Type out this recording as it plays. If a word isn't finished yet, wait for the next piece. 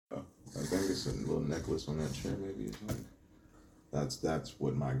face and a little necklace on that chair, maybe. That's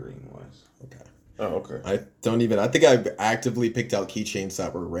what my green was. Okay. Oh, okay. I think I actively picked out keychains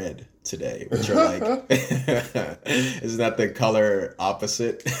that were red today, which are like, isn't that the color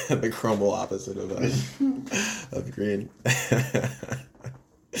opposite, the chromal opposite of green?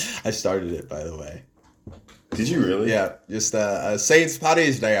 I started it, by the way. Did you really? Yeah, just Saints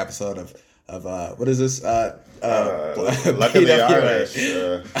Paddy's Day episode of what is this? Luck of the Irish.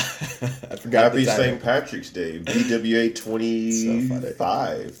 I forgot. Happy St. Patrick's Day. B.W.A.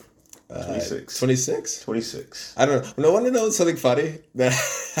 25. 26. 26? 26. I don't know. I want to know something funny.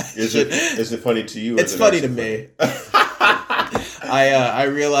 Is it funny to you? It's funny to me. I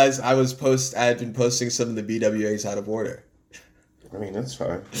realized I had been posting some of the B.W.As out of order. I mean, that's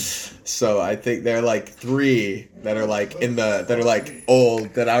fine. So I think there are like 3 that are like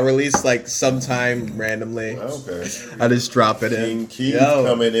old that I release like sometime randomly. Okay. I just drop it in. King Keith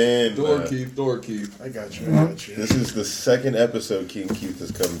coming in. Door Keith. I got you. This is the second episode King Keith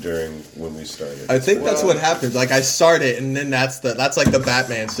has come during when we started. I think that's what happens. Like I start it, and then that's like the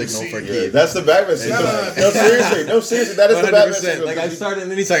Batman signal for Keith. That's the Batman signal. No, seriously, that is 100%. The Batman signal. Like I started,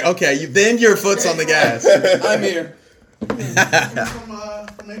 and then he's like, "Okay, then your foot's on the gas." I'm here. From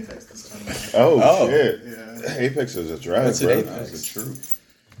Apex this time. Oh shit! Yeah. Apex is a drive. What's an bro. Apex? That's the truth.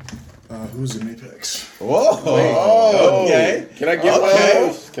 Who's in Apex? Whoa! Oh, okay. Can I get one of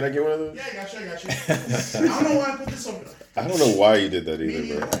those? Can I get one of those? Yeah, I got you. I don't know why I put this over there. I don't know why you did that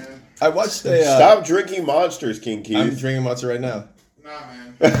either, bro. I watched a. Stop drinking monsters, King Keith. I'm drinking Monster right now. Nah,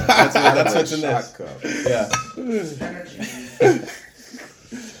 man. That's what's in this. Cup. Yeah. Energy.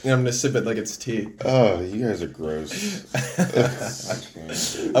 Yeah, I'm gonna sip it like it's tea. Oh, you guys are gross.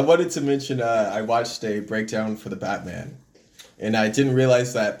 I wanted to mention I watched a breakdown for the Batman, and I didn't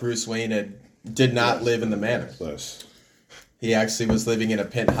realize that Bruce Wayne did not live in the manor. Plus. He actually was living in a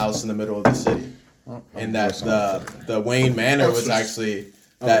penthouse in the middle of the city, and that the Wayne Manor was actually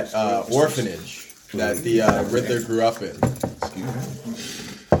that orphanage that the Riddler grew up in. Excuse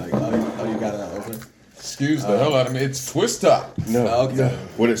me. Like, oh, you gotta open it? Excuse the hell out of me. It's Twist Top. No. Okay. No.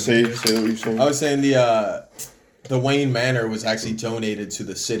 What did it say? Say what you're saying. I was saying the Wayne Manor was actually donated to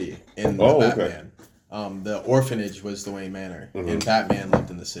the city in Batman. Okay. The orphanage was the Wayne Manor, and Batman lived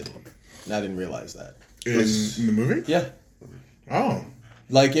in the city. And I didn't realize that. In the movie? Yeah. Oh.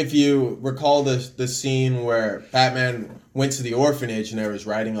 Like if you recall the scene where Batman went to the orphanage and there was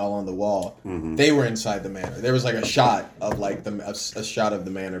writing all on the wall, they were inside the manor. There was like a shot of like a shot of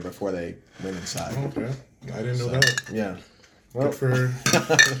the manor before they went inside. Okay. I didn't know that. Yeah. Good for.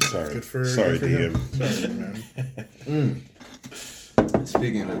 Sorry, DM. Him. Sorry, man.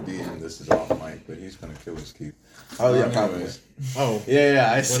 Speaking of DM, this is off mic, but he's gonna kill us, Keith. Oh yeah, probably. Oh.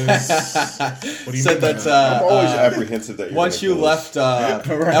 Yeah. What do you said mean that. I'm always apprehensive that you're Once you kill us. left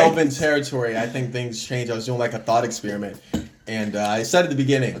Elven territory, I think things changed. I was doing like a thought experiment. And I said at the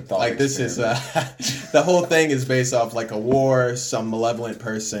beginning, like this is the whole thing is based off like a war, some malevolent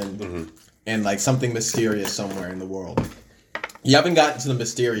person, and like something mysterious somewhere in the world. You haven't gotten to the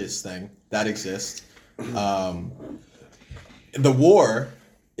mysterious thing that exists. The war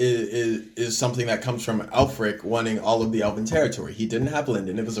is something that comes from Alfric wanting all of the Elven territory. He didn't have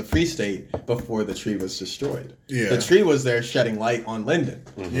Linden. It was a free state before the tree was destroyed. Yeah. The tree was there shedding light on Linden.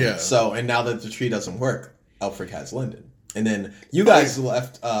 Yeah. So, and now that the tree doesn't work, Alfric has Linden. And then you guys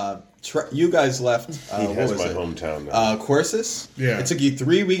left. He what has was my it? hometown now. Corsus. Yeah. It took you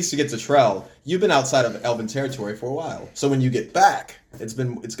 3 weeks to get to Trell. You've been outside of Elven territory for a while. So when you get back, have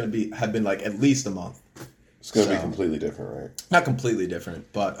been like at least a month. It's going to be completely different, right? Not completely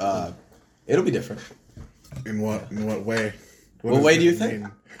different, but it'll be different. In what way? What way do you think?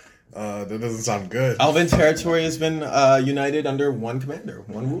 That doesn't sound good. Elven territory has been united under one commander,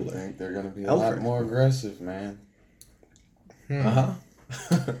 one I ruler. think they're gonna be a lot more aggressive, man. Among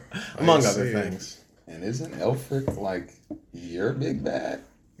other things. And isn't Elfric like your big bad?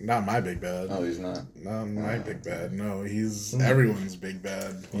 Not my big bad. No, he's not. Not my big bad. No, he's everyone's big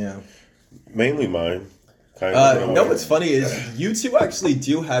bad. Yeah. Mainly mine. Kind of. No, what's funny is you two actually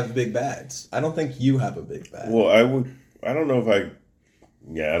do have big bads. I don't think you have a big bad. Well, I don't know if I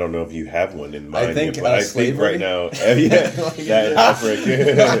don't know if you have one in mind. I think, but I think right now, that Alfric.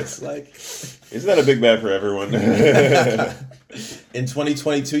 It's like, isn't that a big bad for everyone? in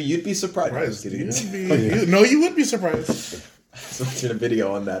 2022, you'd be surprised. You would be surprised. I was watching a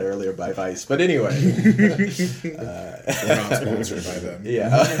video on that earlier by Vice, but anyway. We're not sponsored by them.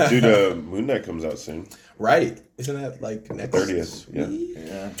 Yeah. Dude, Moon Knight comes out soon. Right. Isn't that like next 30th.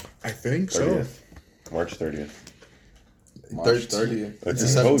 Yeah. I think 30th. so. March 30th. March 30th. It's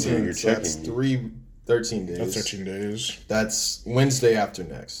It's the a code 17th. you're So that's checking. 13 days. That's 13 days. That's Wednesday after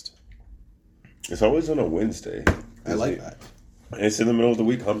next. It's always on a Wednesday. I like that. It's in the middle of the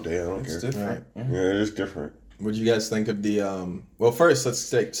week, hump day. I don't care. It's different. Yeah, it is different. What do you guys think of the? Well, first let's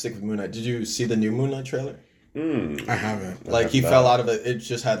stick with Moon Knight. Did you see the new Moon Knight trailer? I haven't. Like he fell out of it. It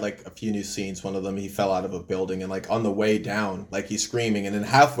just had like a few new scenes. One of them, he fell out of a building, and like on the way down, like he's screaming, and then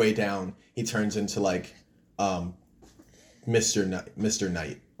halfway down, he turns into like, Mr.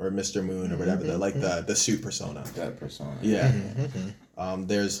 Knight or Mr. Moon or whatever. They're like the suit persona. That persona. Yeah.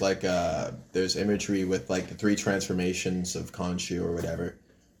 There's like there's imagery with like the 3 transformations of Khonshu or whatever.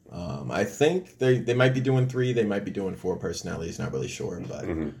 I think they might be doing 3. They might be doing 4 personalities. Not really sure, but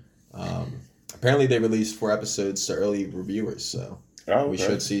apparently they released 4 episodes to early reviewers, so we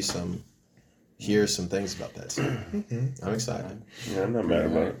should hear some things about that soon. I'm excited. Yeah, I'm not mad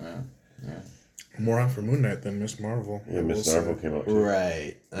about it. Yeah. More out for Moon Knight than Miss Marvel. Yeah, Miss Marvel came out too.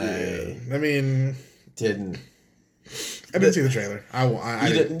 Right. I mean, Didn't. I didn't see the trailer.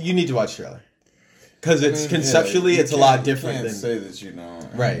 You need to watch the trailer. Because it's conceptually, it's a lot different you can't than. say that you know.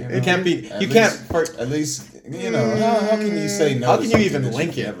 Right. You know? It can't be. At You least- can't. At least, you know, how can you say no? How to can you something even that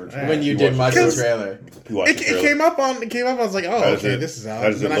link you've it never tried? when you You didn't watch watched the the trailer? You watched It the trailer? came up. I was like, oh, How does okay, it- this is how out.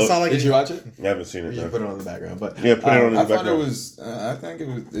 does it And I look? saw like. Did you watch it? I haven't seen it. You No. put it on the background, but Yeah, put it on in the I thought it background. was. I think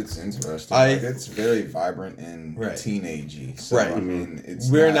it's interesting. I- Like, it's very vibrant and Right. teenagey. So, Right. I mean,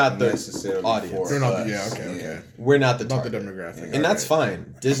 it's We're not the necessarily audience. for We're not. us. Yeah. Okay. we're not the Not the target. demographic. And that's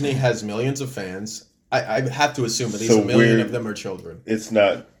fine. Disney has millions of fans. I have to assume at least So a million we're- of them are children. It's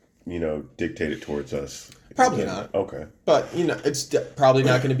not, dictated towards us. Probably not. Okay. But, it's probably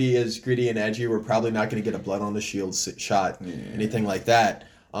not going to be as gritty and edgy. We're probably not going to get a blood on the shield shot, anything like that.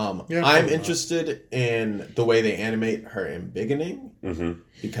 I'm probably interested in the way they animate her embiggening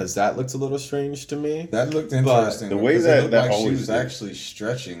because that looks a little strange to me. That looked interesting. the way because that- it looked that like she always was did. actually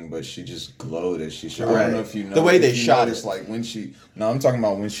stretching, but she just glowed as she shot. I Right. don't know if you know The way they if you shot noticed, it. like when she. No, I'm talking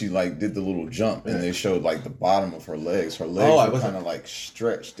about when she like did the little jump and they showed like the bottom of her legs. Her legs were kind of like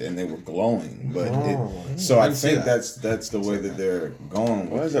stretched and they were glowing. But so I didn't see think that. that's the way that they're going.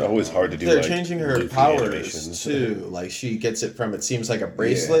 Why with is it always hard to do? They're like, changing her goofy powers animations? too. Like she gets it from, it seems like a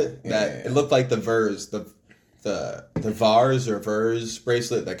bracelet that it looked like the Vers, the Vars or Vers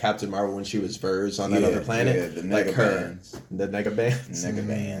bracelet that Captain Marvel when she was Vers on that other planet. Yeah, the like her, bands. the nega bands. Nega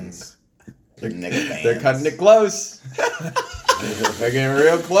bands. They're cutting it close. They're getting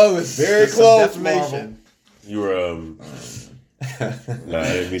real close. Very Some close, defamation. You were Nah, I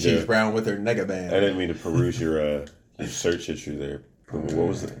didn't mean She's to. brown with her nega band. I didn't mean to peruse your search history there. What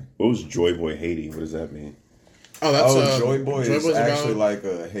was Joyboy Haiti? What does that mean? Oh, that's Joyboy is Joyboy's actually about- like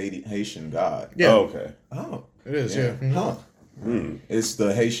a Haitian god. Yeah. Oh, okay. Oh, It is. Yeah. huh. It's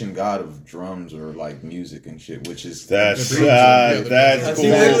the Haitian god of drums or like music and shit, which is That's The drums are- that's the cool.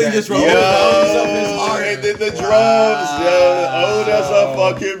 He literally just rolled Yo, the drums up his heart. and then the drums. Yo, oh, that's a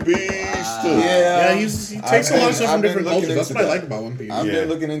fucking beast. Yeah, he takes a lot of stuff from I've been different looking cultures. That's into what I that. like about One Piece. I've been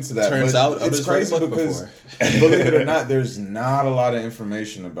looking into that. Turns but out it's others crazy read the book because, before. believe it or not, there's not a lot of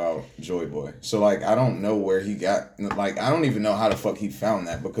information about Joyboy. So like, I don't know where he got. Like, I don't even know how the fuck he found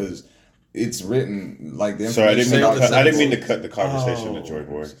that because it's written like the Sorry, I information. didn't mean about to cut, I didn't the mean to cut the conversation to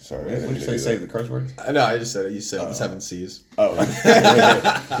Joyboy. Sorry. I What didn't did mean you to say? do Say that. the curse words? No, I just said it. You said it was 7 C's. Oh,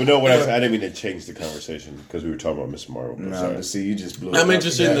 But no, what I didn't mean to change the conversation because we were talking about Miss Marvel. I'm no, sorry. but see, you just blew. I'm it up.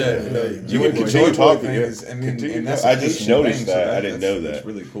 interested in the You can Joyboy continue talking. thing Yeah. is- I mean, Continue and that's talking. a I just Haitian noticed thing, so that. I didn't know that's that.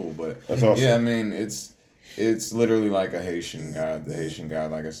 really cool, but That's awesome. yeah, I mean, it's literally like a Haitian god, the Haitian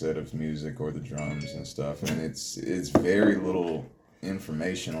god, like I said, of music or the drums and stuff, and it's very little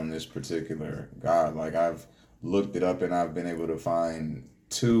information on this particular god. Like I've looked it up and I've been able to find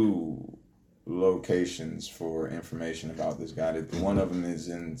 2 locations for information about this god. One of them is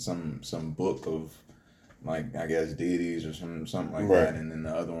in some book of like I guess deities or something like Right. that, and then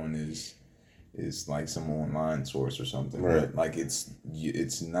the other one is like some online source or something. Right. But like it's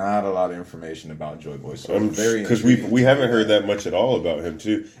not a lot of information about Joyboy. So I'm very Because intrigued we to haven't hear heard that much at all about him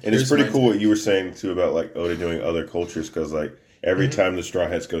too, and Here's it's pretty my- cool what you were saying too about like they're doing other cultures because like every time the Straw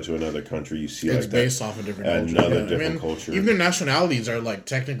Hats go to another country, you see It's like based that. off of different cultures. Another yeah. different culture. Even their nationalities are like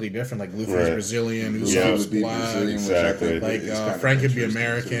technically different. Like Luffy's Right. Brazilian, Yeah. Usopp's would be black. Brazilian, which I Exactly. think Like is kind of Frank would be interesting,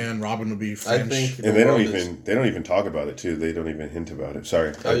 American, Robin would be French. think- And they don't The world even they don't even talk about it too. They don't even hint about it.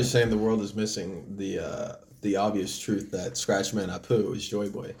 Sorry. I was just saying the world is missing the obvious truth that Scratchman Apu is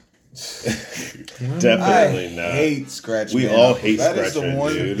Joyboy. Definitely I not. hate Scratch. We Man. all hate That is Scratch the Man,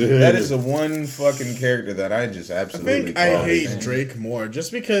 one. dude. That is the one fucking character that I just I absolutely. think I call hate him. Drake more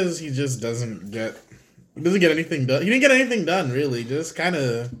just because he doesn't get anything done. He didn't get anything done really. Just kind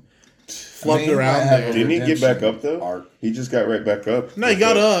of flubbed around there. Didn't he get back up though? Arc. He just got right back up. No, he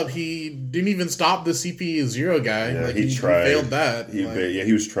got up. He didn't even stop the CP0 guy. Yeah, like, he tried. He failed that.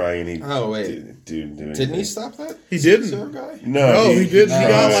 He was trying. He wait. didn't he stop that? He didn't. Zero guy? No, he didn't. No, he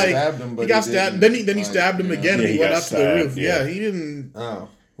got stabbed him, but he got he stabbed. didn't, Then he stabbed him again, and Yeah, he he went got up to the roof. stabbed, Yeah, yeah. he didn't. Oh,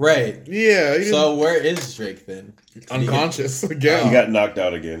 right. Yeah, he didn't. So where is Drake then? Unconscious again. He got knocked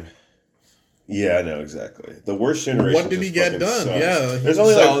out again. Yeah, I know exactly. The worst generation. What did he just get fucking done? sucks. Yeah. There's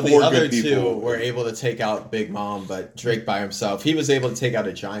only So like the 4 other good two people. were able to take out Big Mom, but Drake by himself, he was able to take out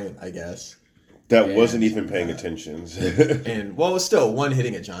a giant, I guess. That wasn't even paying attention. And well, it was still one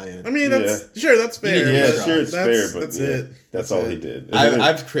hitting a giant. I mean, that's fair. Yeah, but sure, it's fair, but that's yeah, it. That's all he did.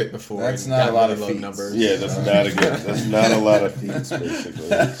 I've crit before. That's and not got a lot really of low feats. numbers. Yeah, that's not a good. That's not a lot of feats, basically.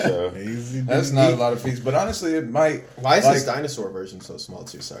 So That's not a lot of feats, but honestly, it might. Why is this dinosaur version so small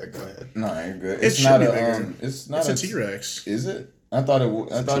too? Sorry, go ahead. No, you're good. It It's should not be a. bigger. It's not It's a T-Rex. Is it? I thought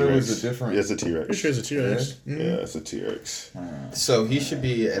it. I thought it was a different. it's a T-Rex. Pretty sure it's a T-Rex. Yeah, it's a T-Rex. So he should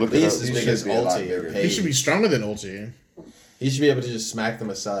be at Look it least up. as He big should as be a lot Ulti or bigger. Paige. He should be stronger than Ulti. He should be able to just smack them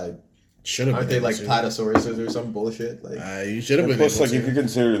aside. Should have. Aren't they like platosauruses or some bullshit? Like You should have And been. plus, able like, to. if you're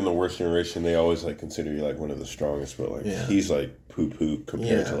considered in the worst generation, they always like consider you like one of the strongest. But like, Yeah. he's like poo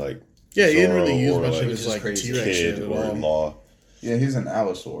compared to like. Yeah, he didn't Zorro really use or, much like, of his like crazy T-Rex shit Kid at or all. Law. Yeah, he's an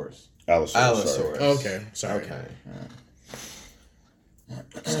Allosaurus. Allosaurus. Oh, okay, sorry. Okay.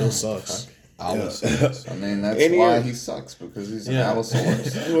 Still sucks. Allosaurus. I mean, that's Any why of- he sucks because he's an Yeah.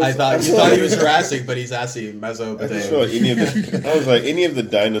 Allosaurus. I thought you thought he was Jurassic, but he's actually I just Mesopotamian. feel like any of the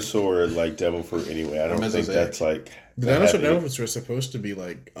dinosaur like devil fruit anyway. I don't think Mezozaic. that's like The that dinosaur heavy. elephants were supposed to be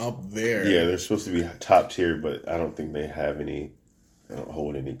like up there. Yeah, they're supposed to be top tier, but I don't think they have any. They don't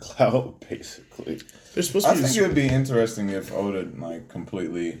hold any clout, basically. They're supposed I to be. think it would be interesting if Oda like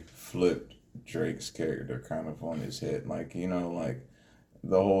completely flipped Drake's character kind of on his head. Like, you know, like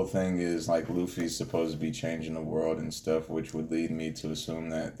the whole thing is like Luffy's supposed to be changing the world and stuff, which would lead me to assume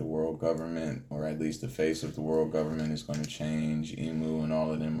that the world government, or at least the face of the world government, is going to change. Emu and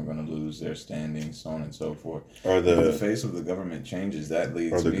all of them are going to lose their standing, so on and so forth. If the face of the government changes, that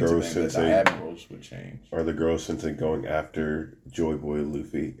leads me to think that the admirals would change. Are the girls Sensei going after Joyboy and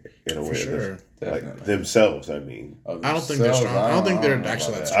Luffy in a way sure. like Definitely. themselves? I mean, I don't think they're strong. I don't think they're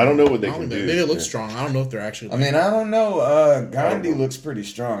actually that strong. I don't know what they I don't can think do. They look Yeah. strong. I don't know if they're actually. I mean, I don't know. Gandhi looks pretty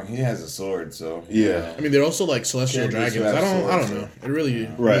strong. He has a sword, so Yeah. I mean, they're also like celestial Characters dragons. who have I don't swords, know. It really.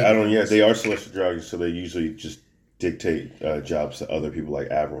 Right, really I don't. Yeah, they are celestial dragons, so they usually just dictate jobs to other people like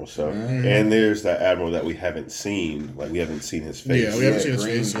Admiral. So, and there's that Admiral that we haven't seen. Like we haven't seen his face. Yeah, we haven't seen his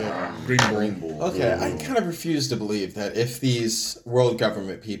Green- face yet. Green Bull. Okay, I kind of refuse to believe that if these world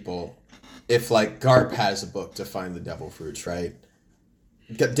government people, if like Garp has a book to find the devil fruits, right?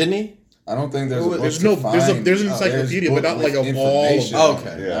 Didn't he? I don't think there's a book There's to no. find. There's an encyclopedia, but not like a wall. information Oh, on okay.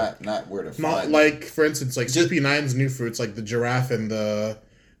 it, Yeah. not where to find. Not it. like, for instance, like CP9's new fruits, like the giraffe and the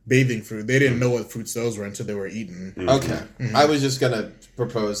bathing fruit. They didn't know what fruits those were until they were eaten. Okay. I was just gonna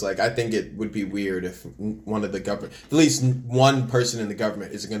propose, like, I think it would be weird if one of the government, at least one person in the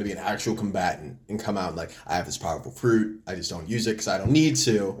government, is going to be an actual combatant and come out and like, I have this powerful fruit, I just don't use it because I don't need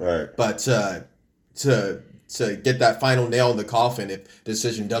to. Right. But to get that final nail in the coffin, if the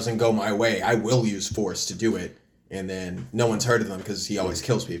decision doesn't go my way, I will use force to do it. And then no one's heard of them because he always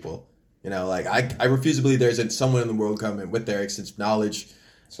kills people. You know, like, I refuse to believe there's someone in the world government with their extensive knowledge,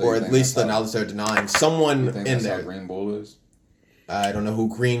 So you or at think least that's the how- knowledge they're denying. Someone You think in that's there. how Green Bull is? I don't know who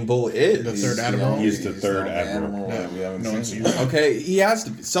Green Bull is. The third admiral? He's the third only admiral. that we haven't No one's seen. used. Okay, he has to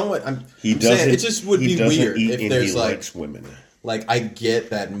be someone. I'm He saying doesn't. it just would he be doesn't weird eat if and there's he like likes women. I get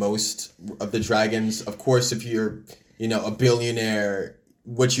that most of the dragons, of course, if you're a billionaire,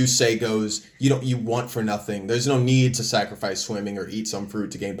 what you say goes. You want for nothing. There's no need to sacrifice swimming or eat some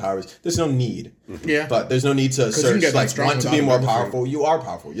fruit to gain powers. There's no need. Yeah. But there's no need to you can search get that like strong want to without be more another fruit. powerful. You are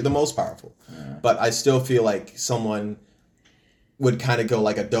powerful. You're the most powerful. Yeah. But I still feel like someone would kind of go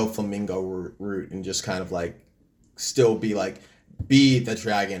like a Doflamingo route and just kind of like still be the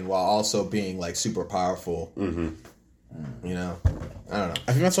dragon while also being like super powerful. Mm-hmm. You know, I don't know.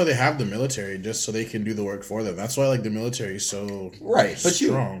 I think that's why they have the military, just so they can do the work for them. That's why like the military is so Right, but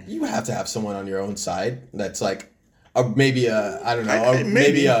strong. you have to have someone on your own side that's like. Maybe I don't know.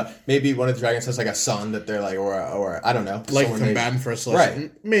 Maybe one of the dragons has like a son that they're like, or I don't know, like someone combatant for a celestial.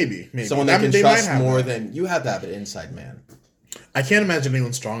 Right. Maybe someone that can they might trust have more that. than you have to have an inside man. I can't imagine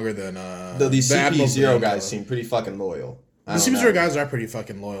anyone stronger than These the Admiral's CP0 name, guys though. seem pretty fucking loyal. The CP0 guys are pretty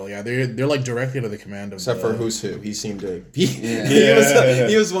fucking loyal. Yeah, they're like directly to the command of. Except for Who's Who. He seemed to be. Yeah.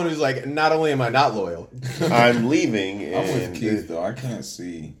 He was the one who's like, not only am I not loyal. I'm leaving. I'm with And Keith though. I can't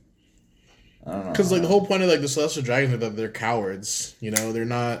see. I don't know. Because like the whole point of like the celestial dragons are that they're cowards. You know, they're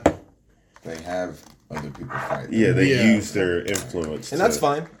not. they have other people fight. Yeah, they use their influence, and that's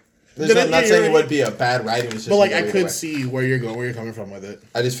fine. I'm not saying it would be a bad writing decision. But like, I could see where you're coming from with it.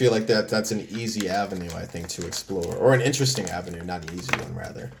 I just feel like that's an easy avenue, I think, to explore, or an interesting avenue, not an easy one,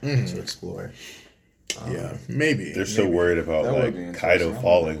 rather, to explore. Yeah, maybe they're so worried about like Kaido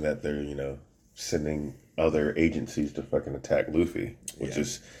falling that they're sending other agencies to fucking attack Luffy, which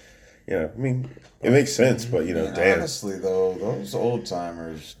is. Yeah, I mean, it makes sense, but damn. Honestly, though, those old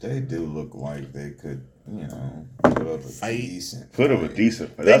timers, they do look like they could, put up a decent. Put up a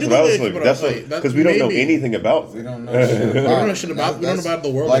decent. That's what I was looking. That's because we don't know anything about. We don't know shit about. We don't know shit about. We don't know about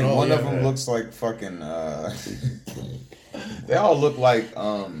the world. Like at all, one of them looks like fucking. They all look like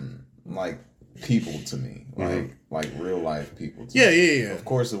people to me, like real life people. To me. Yeah. Of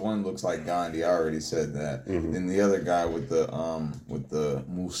course, the one looks like Gandhi. I already said that. Then the other guy with the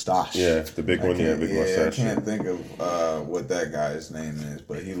mustache. Yeah, the big one. Yeah, big mustache. I can't think of what that guy's name is,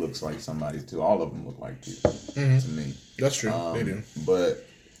 but he looks like somebody too. All of them look like people to me. That's true. They do. But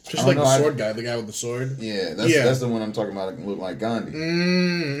just like the sword guy, the guy with the sword. Yeah, that's the one I'm talking about. Look like Gandhi.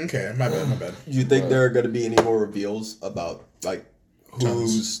 Okay, my bad. Do you think there are going to be any more reveals about like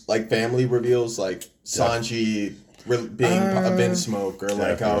who's like family reveals, like Sanji being a Vinsmoke, or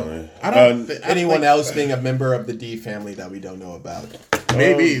like how anyone else being a member of the D family that we don't know about?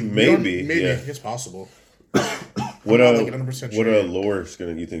 Maybe, yeah. It's possible. What lore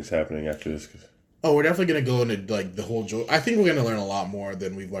you think's happening after this? Oh, we're definitely gonna go into like the whole I think we're gonna learn a lot more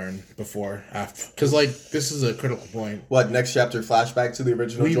than we've learned before. Because like this is a critical point. What, next chapter flashback to the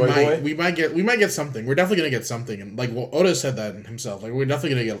original Joyboy? We might get something. We're definitely gonna get something, and like Oda said that himself. Like we're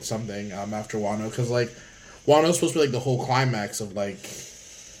definitely gonna get something after Wano, because like Wano's supposed to be like the whole climax of like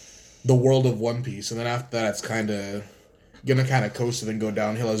the world of One Piece, and then after that it's gonna coast and then go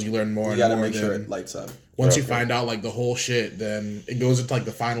downhill as you learn more. You gotta make sure it lights up. Once you find out like the whole shit, then it goes into like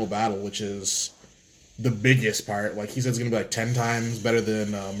the final battle, which is the biggest part. Like he said, it's gonna be like 10 times better than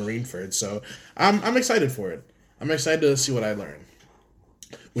Marineford. So I'm excited for it. I'm excited to see what I learn,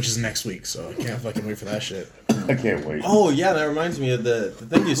 which is next week. So I can't fucking wait for that shit. I can't wait. Oh yeah, that reminds me of the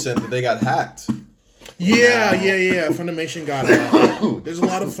thing you sent that they got hacked. Yeah. Funimation got hacked. There's a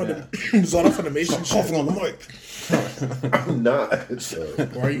lot of Funimation shit. Coughing on the mic. I'm not.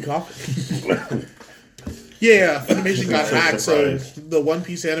 Why are you coughing? Yeah, Funimation got hacked, so the One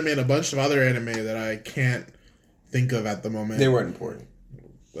Piece anime and a bunch of other anime that I can't think of at the moment. They weren't important.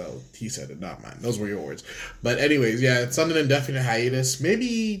 Well, he said it, not mine. Those were your words. But anyways, yeah, it's on an indefinite hiatus.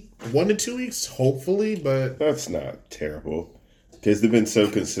 Maybe 1 to 2 weeks, hopefully, but... That's not terrible. Because they've been so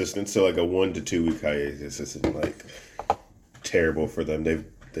consistent, so like a 1 to 2 week hiatus isn't like terrible for them.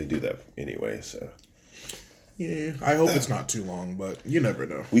 They do that anyway, so... Yeah, I hope it's not too long, but you never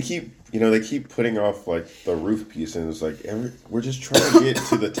know. We keep, they keep putting off like the roof piece, and it's like we're just trying to get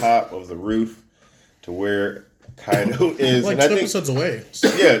to the top of the roof to where Kaido is. Like and 2 episodes away.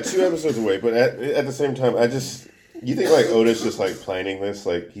 Yeah, 2 episodes away. But at the same time, you think like Oda's just like planning this,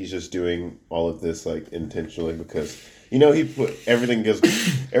 like he's just doing all of this like intentionally because he put everything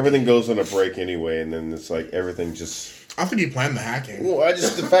goes on a break anyway, and then it's like everything just. I think he planned the hacking. Well,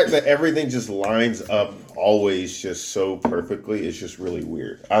 the fact that everything just lines up always just so perfectly is just really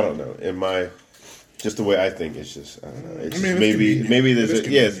weird. I don't know. Just the way I think, it's just I don't know. It's maybe there's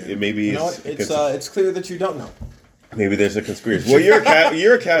it's clear that you don't know. Maybe there's a conspiracy. Well, you're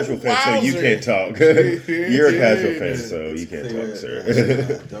a casual fan, so you can't talk. You're a casual fan, so you can't talk,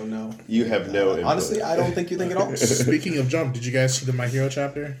 sir. Don't know. You have no input. Honestly, I don't think you think at all. Speaking of Jump, did you guys see the My Hero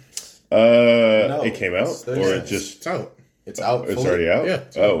chapter? No, it came out, or it just it's out. It's out. It's already out. Yeah.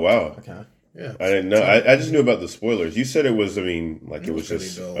 Oh wow. Okay. Yeah. I didn't know. I just knew about the spoilers. You said it was. I mean, like it was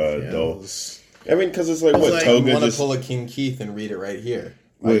just dull. I mean, because it's like what Toga I want to just pull a King Keith and read it right here.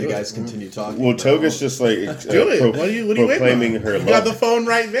 While you guys continue talking. Well, Toga's just like do it. What are you proclaiming her love. You got the phone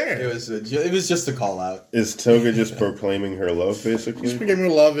right there. It was just a call out. Is Toga just proclaiming her love, basically? He's proclaiming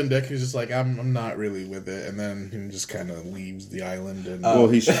her love, and Deku's just like, I'm not really with it, and then he just kind of leaves the island. And well,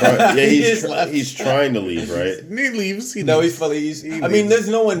 he's trying. Yeah, he's trying to leave, right? He leaves. I mean, there's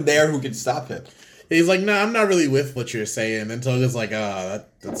no one there who can stop him. He's like, nah, I'm not really with what you're saying. And Toga's like, that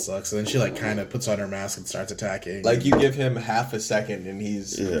sucks. And then she like kind of puts on her mask and starts attacking. Like you give him half a second and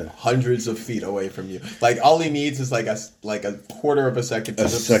he's hundreds of feet away from you. Like all he needs is like a quarter of a second to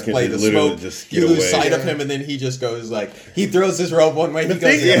display the smoke. You lose sight of him and then he just goes like, he throws his robe one way, he goes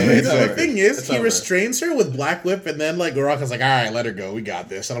the other way. The thing is, he restrains her with Black Whip and then like Uraka's like, all right, let her go. We got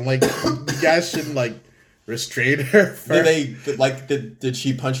this. And I'm like, you guys shouldn't like restrained her. Did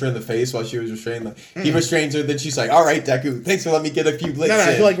she punch her in the face while she was restrained? Like, he restrains her, then she's like, "All right, Deku, thanks for letting me get a few licks." No,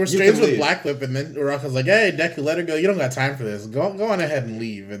 I feel like restrains with leave. Black Whip, and then Uraraka's like, "Hey, Deku, let her go. You don't got time for this. Go on ahead and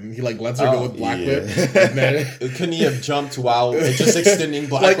leave." And he like lets her go with Black Whip. And then couldn't he have jumped while just extending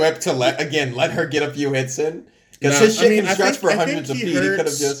Black Whip to let her get a few hits in? Because his shit can stretch for hundreds of feet. He could have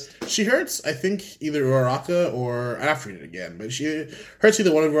just. She hurts, I think, either Uraraka or. I have to read it again, but she hurts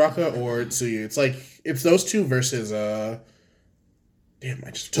either one of Uraraka or Tsuyu. It's like, it's those two versus. Damn, I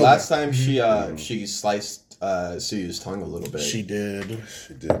just. Last time she sliced Tsuyu's tongue a little bit. She did.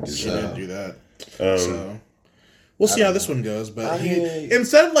 She did do that. So. We'll see how this one goes, but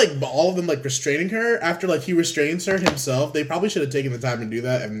instead of like all of them like restraining her, after like he restrains her himself, they probably should have taken the time to do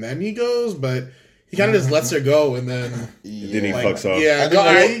that, and then he goes, but he kind of just lets her go, and then he fucks off. Yeah, go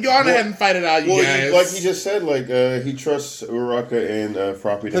on ahead and fight it out, you guys. Like he just said, he trusts Uraraka and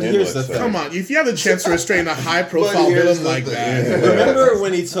Froppy to handle it. Come on, if you have the chance to restrain a high-profile villain like that. Remember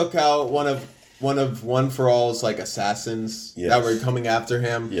when he took out one of One for All's like assassins that were coming after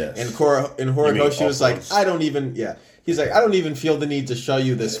him? Yes. And Horikoshi was like, he's like, I don't even feel the need to show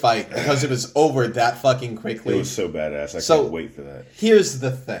you this fight because it was over that fucking quickly. It was so badass. I can't wait for that. Here's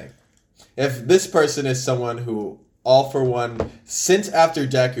the thing. If this person is someone who, all for one, sent after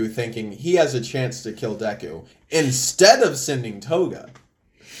Deku thinking he has a chance to kill Deku, instead of sending Toga,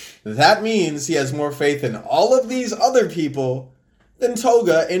 that means he has more faith in all of these other people than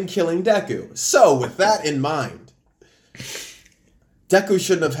Toga in killing Deku. So, with that in mind, Deku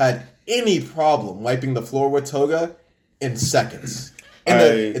shouldn't have had any problem wiping the floor with Toga in seconds.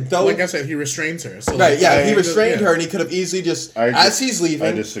 Like I said, he restrains her. So he restrained her, and he could have easily as he's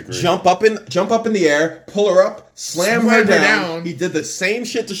leaving, jump up in the air, pull her up, slam her down. He did the same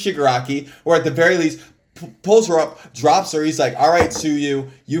shit to Shigaraki, or at the very least, pulls her up, drops her. He's like, "All right, Tsuyu,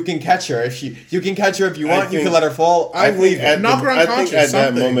 you can catch her if you can catch her if you want. You can let her fall. I think at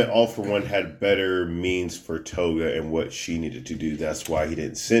that moment, All For One had better means for Toga and what she needed to do. That's why he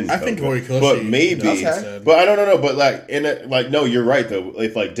didn't send Toga. I think Horikoshi, but maybe, but I don't know. But no, you're right though.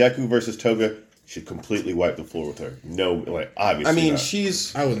 If like Deku versus Toga, should completely wipe the floor with her. No, obviously. I mean,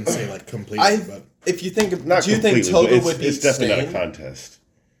 not. I wouldn't say completely. But if you think, not do you think Toga would beat It's definitely Stain? not a contest.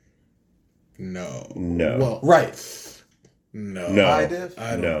 No. Well, right. No. I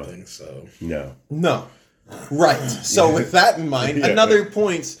don't think so. No. Right. So with that in mind, another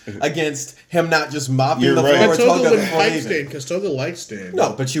point against him not just mopping the floor with Toga wouldn't fight Stain because Toga likes Stain.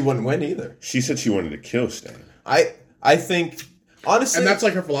 No, but she wouldn't win either. She said she wanted to kill Stain. I think honestly, and that's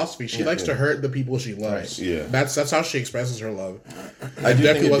like her philosophy. She likes to hurt the people she loves. Right. Yeah, that's how she expresses her love.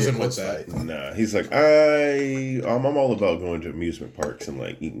 Deku wasn't with that. Nah, he's like I'm all about going to amusement parks and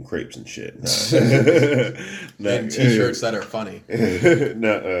like eating crepes and shit. And t-shirts that are funny.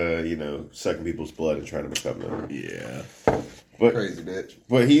 Not sucking people's blood and trying to become them. Yeah. But, crazy bitch.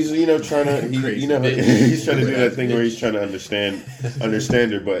 But he's trying to he's trying to do that thing where he's trying to understand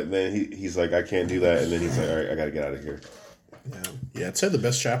her, but then he's like, I can't do that, and then he's like, all right, I gotta get out of here. Yeah, I'd say the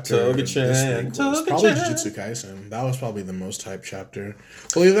best chapter this week was probably Jujutsu Kaisen. That was probably the most hyped chapter.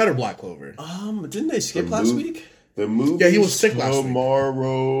 Well, either that or Black Clover. Didn't they skip last week? The movie. Yeah, he was sick last week.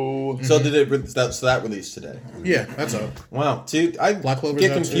 Tomorrow. So that released today? Yeah, that's up. Wow, dude, I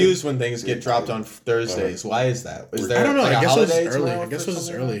get confused when things get dropped on Thursdays. Why is that? Is there? I don't know. Like I guess it was early. I guess it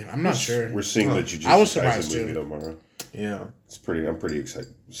was early. I'm not sure. We're seeing the Jujutsu Kaisen movie tomorrow. Yeah, I'm pretty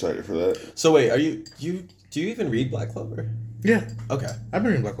excited for that. So wait, do you even read Black Clover? Yeah. Okay. I've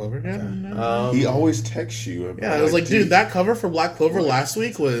been reading Black Clover. Yeah. He always texts you. About, I was like, dude, that cover for Black Clover last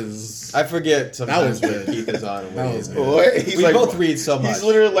week was. I forget sometimes that was when Keith is on. That was what? We both read so much. He's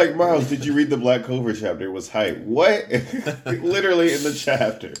literally like, Miles, did you read the Black Clover chapter? It was hype. What? Literally in the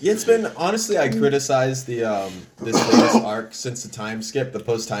chapter. Yeah, it's been honestly. I criticized the this latest arc since the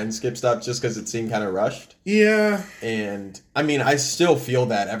post time skip stuff, just because it seemed kind of rushed. Yeah. And I mean, I still feel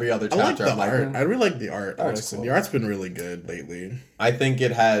that every other chapter. I like the art. I really like the art. Cool. The art's been really good lately. I think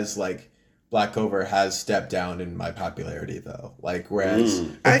it has Black Clover has stepped down in my popularity though. Whereas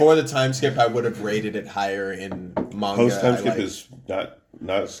before the time skip, I would have rated it higher in manga. Post time skip is not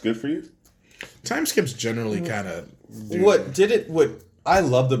as good for you. Time skips generally kind of. What I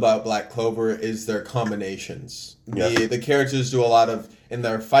loved about Black Clover is their combinations. Yeah. The characters do a lot of in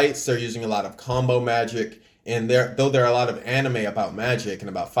their fights. They're using a lot of combo magic, and though there are a lot of anime about magic and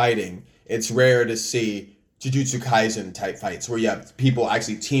about fighting, it's rare to see Jujutsu Kaisen type fights where you have people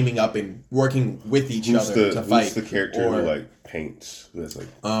actually teaming up and working with each other to fight. Who's the character who paints? That's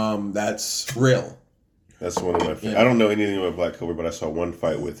that's Rill. That's one of my favorites. I don't know anything about Black Clover, but I saw one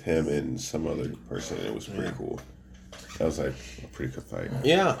fight with him and some other person, and it was pretty cool. That was a pretty good fight.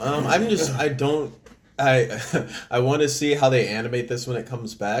 Yeah, I want to see how they animate this when it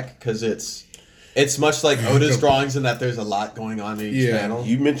comes back, because it's much like Oda's drawings in that there's a lot going on in each panel.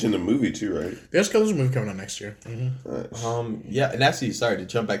 You mentioned the movie too, right? There's a movie coming out next year. Mm-hmm. Yeah, and actually, sorry to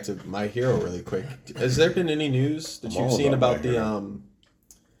jump back to My Hero really quick. Has there been any news that you've seen about the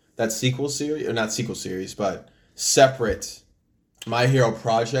that sequel series, or not sequel series, but separate My Hero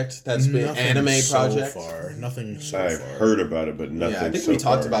project that's been anime project? Nothing so I've far. heard about it, but nothing. Yeah, I think we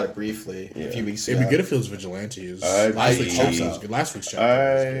talked about it briefly a few weeks ago. It'd be good if it was Vigilantes. Last week's chapter.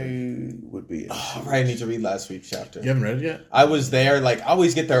 I would be. I need to read last week's chapter. You haven't read it yet? I was there, like, I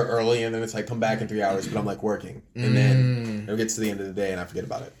always get there early, and then it's like, come back in 3 hours, but I'm like working. And then it gets to the end of the day, and I forget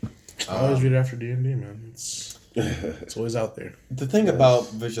about it. I always read it after D&D, man. It's always out there. The thing about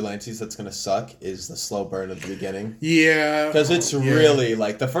Vigilantes that's going to suck is the slow burn at the beginning. Yeah. Because it's really,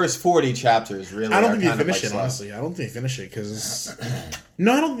 like, the first 40 chapters really I don't think they finish it, honestly. I don't think they finish it, because...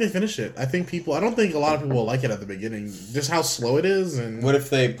 No, I don't think they finish it. I don't think a lot of people will like it at the beginning. Just how slow it is, and... What if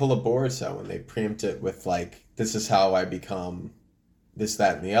they pull a Boruto when they preempt it with, like, this is how I become this,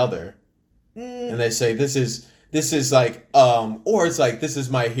 that, and the other. And they say, this is like, or it's like, this is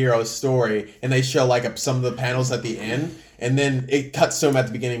my hero's story, and they show like some of the panels at the end, and then it cuts to him at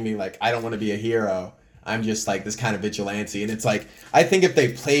the beginning being like, I don't want to be a hero, I'm just like this kind of vigilante. And it's like, I think if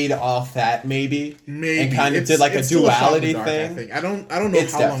they played off that maybe and kind of did like a duality thing. I don't know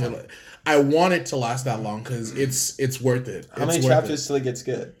how long I want it to last that long, because it's worth it. How many chapters till it gets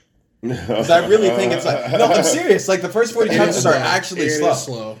good? Because I really think it's like, no, I'm serious. Like the first 40 chapters are actually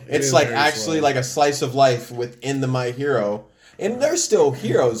slow. It's like actually slow. Like a slice of life within the My Hero. And there's still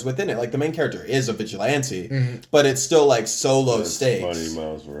heroes within it. Like the main character is a vigilante, but it's still like solo stakes.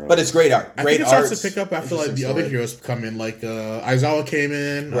 But it's great art. I think it starts to pick up after like the other heroes come in. Like Aizawa came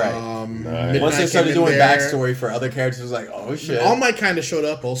in. Right. Nice. Once they started doing backstory for other characters, it was like, oh shit. All Might kind of showed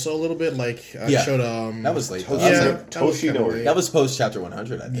up also a little bit. Like showed that was late. That was post chapter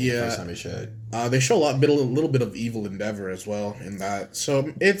 100. I think. Yeah. The first time he showed. They show a little bit of Evil Endeavor as well in that.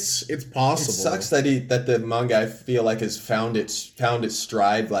 So it's possible. It sucks that the manga, I feel like, has found its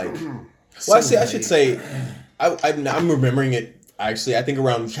stride. Like, well, actually, I should say, I'm remembering it. Actually, I think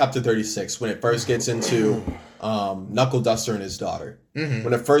around chapter 36 when it first gets into Knuckle Duster and his daughter.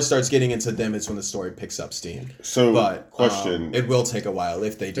 When it first starts getting into them, it's when the story picks up steam. So, but question: it will take a while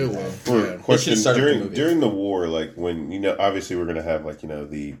if they do that. Question: during the war, like when obviously we're gonna have like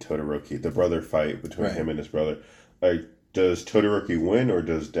the Todoroki, the brother fight between him and his brother. Like, does Todoroki win or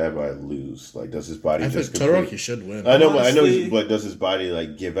does Dabai lose? Like, does his body just? Todoroki should win. I know, but does his body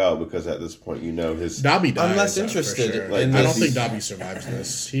like give out? Because at this point, his Dabi dies. I'm less interested. Sure. I don't think Dabi survives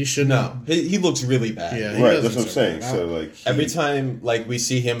this. He should. No, he looks really bad. Yeah, right. That's what I'm saying. So like, every time like we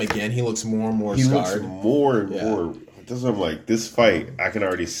see him again, he looks more and more scarred. Looks more and more. I'm like, this fight, I can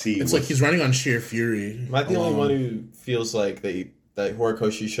already see. It's like he's running on sheer fury. Am I the only one who feels like that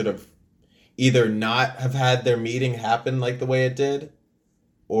Horikoshi should have either not have had their meeting happen like the way it did,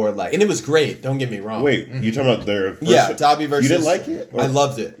 or like, and it was great, don't get me wrong. Wait, you talking about their first Dabi versus... You didn't like it? I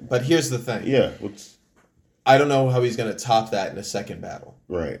loved it, but here's the thing. Yeah. I don't know how he's going to top that in a second battle.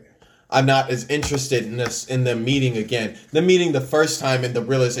 Right. I'm not as interested in the meeting again. The meeting the first time and the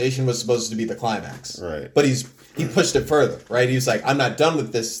realization was supposed to be the climax. Right. But he pushed it further, right? He was like, I'm not done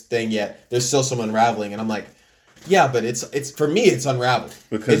with this thing yet. There's still some unraveling. And I'm like, yeah, but it's for me, it's unraveled.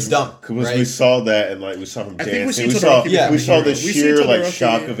 Because it's done. Because we saw that, and like we saw him dancing. We saw the sheer like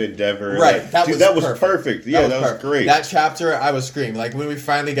shock of Endeavor. Right, like, that was perfect. Yeah, that was great. That chapter, I was screaming. Like when we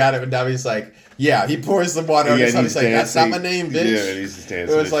finally got it, and Davi's like, yeah, he pours the water on his head. He's like, that's not my name, bitch. Yeah, and he's just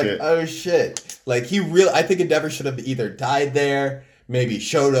dancing. It was like, oh shit. Like I think Endeavor should have either died there. Maybe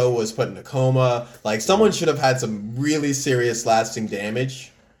Shoto was put in a coma. Like someone should have had some really serious lasting damage.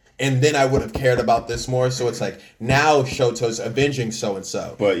 And then I would have cared about this more. So it's like, now Shoto's avenging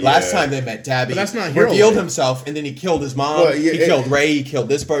so-and-so. But last time they met, Dabi revealed himself, and then he killed his mom. He killed Ray. He killed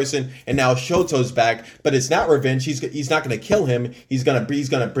this person. And now Shoto's back. But it's not revenge. He's not going to kill him. He's gonna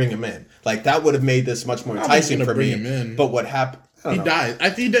bring him in. Like, that would have made this much more enticing for me. But what happened? He dies.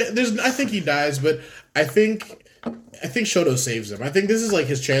 I think he dies, but I think Shoto saves him. I think this is like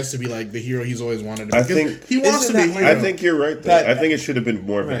his chance to be like the hero he's always wanted to be. I think he wants to be a hero. I think you're right though. I think it should have been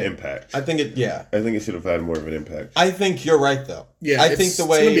more of an impact. I think it should have had more of an impact. I think you're right though. Yeah, I think the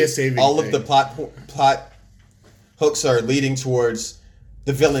way all of the plot hooks are leading towards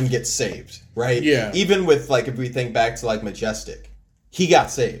the villain gets saved, right? Yeah. Even with like if we think back to like Majestic, he got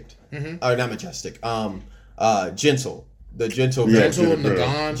saved. Or not Majestic. Gentle. The Gentle and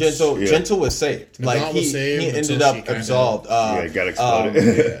Nagan. Gentle was saved. Nagan like was saved he ended up absolved. Got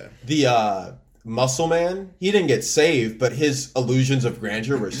exploded. The Muscle Man, he didn't get saved, but his illusions of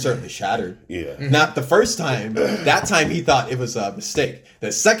grandeur were certainly shattered. Yeah. Not the first time. That time he thought it was a mistake.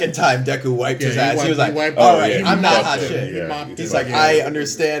 The second time Deku wiped his ass, he was like, all right, I'm not hot shit. Yeah. He's like, I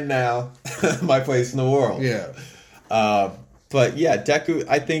understand now my place in the world. Yeah. But yeah, Deku,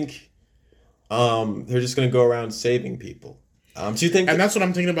 I think they're just going to go around saving people. Do you think... And that's what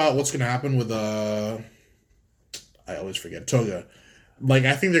I'm thinking about what's going to happen with, I always forget, Toga. Like,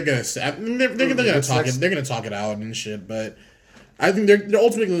 I think they're going to... They're going to talk it. They're going to talk it out and shit, but... I think they're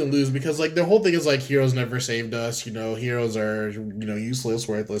ultimately going to lose because, like, the whole thing is, like, heroes never saved us. You know, heroes are, useless,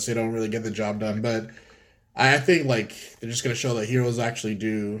 worthless. They don't really get the job done. But I think, like, they're just going to show that heroes actually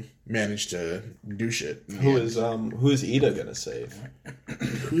do manage to do shit. Who is Ida going to save?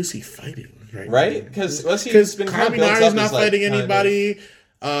 Who is he fighting right? Because Kaminari's not fighting anybody.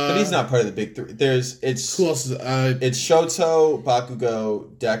 But he's not part of the big three. Who else is it's Shoto, Bakugo,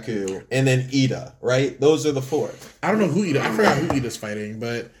 Deku, and then Ida, right? Those are the four. I don't know who Ida. I forgot who Ida's fighting,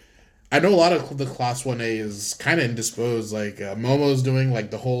 but I know a lot of the Class 1A is kind of indisposed. Like Momo's doing like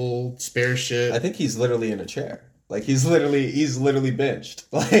the whole spare shit. I think he's literally in a chair. Like he's literally benched.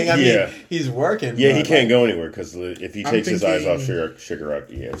 Like I mean, he's working. Yeah, he can't go anywhere because if he takes his eyes off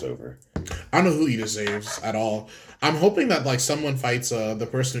Shigaraki, it's over. I don't know who Ida saves at all. I'm hoping that like someone fights the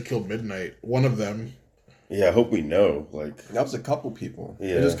person who killed Midnight. One of them. Yeah, I hope we know. Like that was a couple people.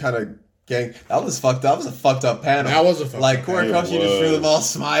 Yeah, they just kind of gang. That was fucked up. That was a fucked up panel. That was a fucked like Kurikoshi just threw them all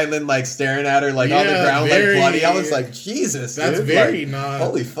smiling, like staring at her, like on the ground, like bloody. I was like, Jesus, that's dude. very like, not.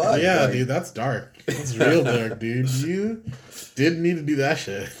 Holy fuck. Yeah, like, dude, that's dark. That's real dark, dude. You didn't need to do that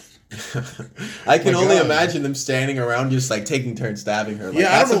shit. I can only imagine them standing around just like taking turns stabbing her. Like,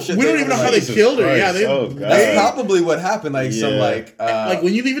 I don't know. We don't even know how they killed her. Yeah, that's probably what happened. Like some like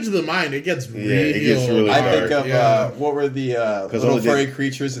when you leave it to the mind, it gets really. It gets really I dark. think of what were the little furry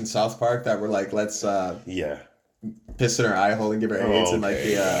creatures in South Park that were like, let's piss in her eye hole and give her AIDS in like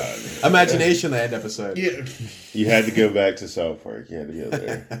the Imagination Land episode. Yeah, you had to go back to South Park. You had to go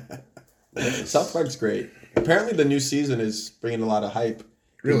there. South Park's great. Apparently, the new season is bringing a lot of hype.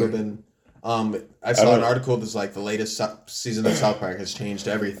 Really? I saw an article that's like the latest season of South Park has changed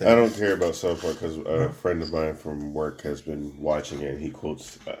everything. I don't care about South Park because a friend of mine from work has been watching it and he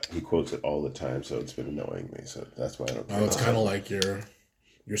quotes it all the time, so it's been annoying me. So that's why I don't care. Oh, it's kind of like your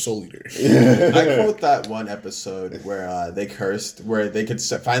soul eater. I quote that one episode where they cursed, where they could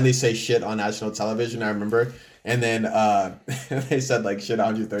finally say shit on national television. I remember. And then they said like shit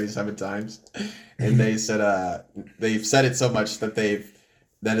 137 times, and they said they've said it so much that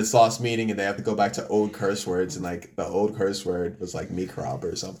it's lost meaning, and they have to go back to old curse words, and like the old curse word was like microb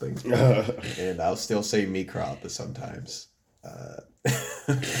or something, and I'll still say microb sometimes.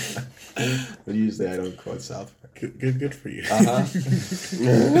 But usually I don't quote South Park. Good for you.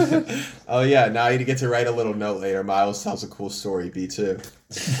 Oh yeah, now you get to write a little note later. Miles tells a cool story. B2.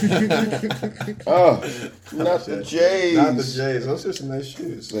 Not the J's. Not the J's. Those are some nice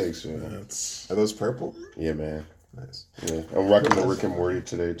shoes. Thanks, man. Are those purple? Yeah, man. Nice. Yeah, I'm rocking the Rick and Morty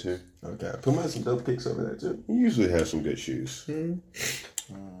today too. Okay, Puma has some dope kicks over there too. He usually has some good shoes. Yeah,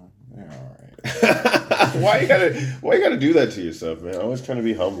 all right. Why you gotta do that to yourself, man? I'm always trying to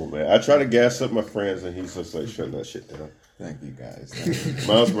be humble, man. I try to gas up my friends, and he's just like, shut that shit down. Thank you, guys. Thank you.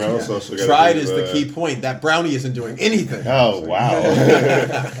 Miles Morales also got Tried is the key point. That brownie isn't doing anything. Oh wow!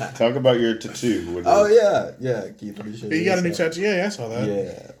 Talk about your tattoo. Oh yeah. Keith, you got a new tattoo? Yeah, I saw that.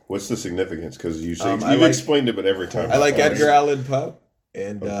 Yeah. What's the significance? Because you say you've explained it, but every time I like Edgar Allan Poe,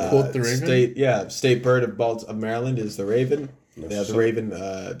 and Quote the Raven? state bird of Maryland is the raven. Yeah, the raven.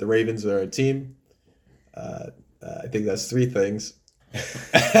 The Ravens are a team. I think that's three things.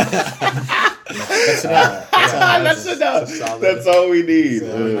 That's enough. That's all we need.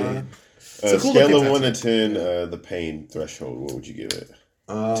 Scale of 1 to 10, the pain threshold. What would you give it?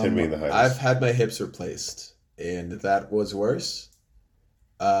 10 being the highest. I've had my hips replaced, and that was worse.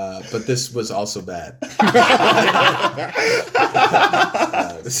 But this was also bad.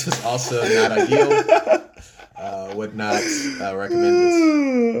 This is also not ideal. Would not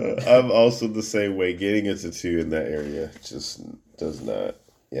recommend this. I'm also the same way. Getting a tattoo in that area just does not.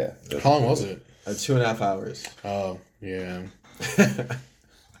 Yeah. How long was it? 2.5 hours. Oh, yeah.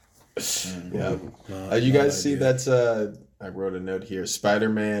 Yeah. You guys see that? I wrote a note here.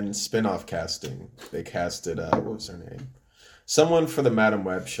 Spider-Man spin-off casting. They casted, what was her name? Someone for the Madam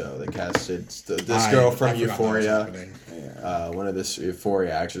Web show. They casted this girl from Euphoria. One of this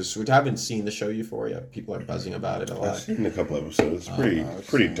Euphoria actors. We haven't seen the show Euphoria. People are buzzing about it a lot. I've seen a couple episodes. It's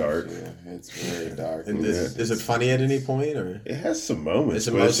pretty dark. Yeah, it's very dark. And is it funny at any point, or it has some moments? Is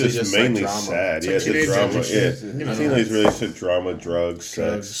it mostly it's just mainly like drama? sad. It's Yeah, like it's drama. teenage Teenage relationship, drama, drugs,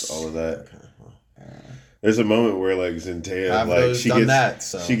 sex, all of that. Okay. There's a moment where like Zendaya, I've like she done gets that,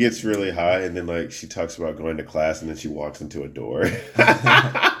 so. she gets really high, and then like she talks about going to class, and then she walks into a door.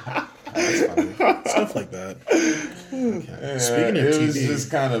 That's funny. Stuff like that. Yeah, Speaking of it TV, was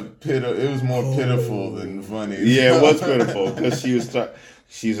just kind of It was more pitiful than funny. Yeah, it was pitiful because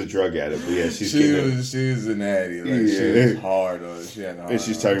she's a drug addict. But yeah, she was an addy. Like she was hard on. She had hard. And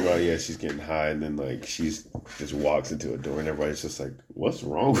she's talking about she's getting high, and then like she's just walks into a door, and everybody's just like, "What's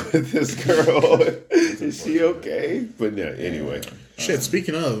wrong with this girl? Is she okay?" But no, anyway. Shit.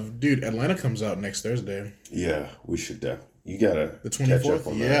 Speaking of, dude, Atlanta comes out next Thursday. Yeah, we should. You gotta The catch up 24th.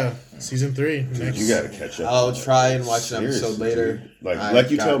 on Yeah, that. season 3. Next. You gotta catch up. I'll on that. try and watch an episode Seriously, later. dude.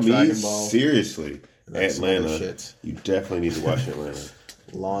 Like you tell me, Dragon Ball. seriously, That's some other Atlanta. shit. You definitely need to watch Atlanta.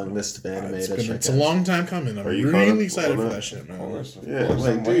 Long list of anime to check It's a out. long time coming. I'm you caught up really excited on for that? that shit, man. Of course, Yeah, I'm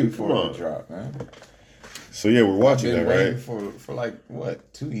like, waiting dude, for come it on. to drop, man. So yeah, we're watching Been that, waiting right? for like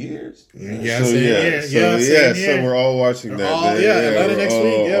what 2 years? Yeah, So same here. so Same here. so we're all watching that. All, Atlanta we're next all-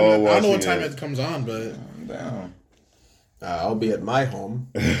 week. Yeah, all I don't know what watching time it. it comes on, but I'm down. I'll be at my home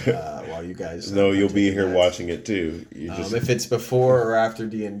while you guys. No, you'll be partake in here that. watching it too. You just If it's before or after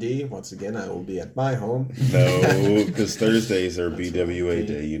D&D, once again, I will be at my home. no, because Thursdays are B.W.A.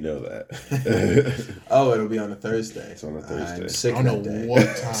 day. You know that. Oh, it'll be on a Thursday. It's on a Thursday. I'm I sick don't know that day.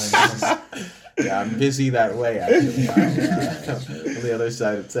 what time. Yeah, I'm busy that way, actually. On the other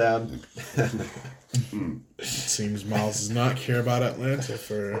side of town. It seems Miles does not care about Atlanta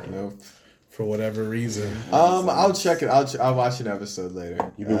for whatever reason. I'll check it. I'll watch an episode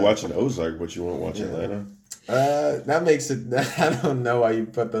later. You've been watching Ozark, but you won't watch Atlanta. That makes it. I don't know why you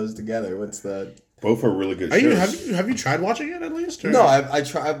put those together. What's that? Both are really good Are you shows. have you tried watching it at least? Or? No, I've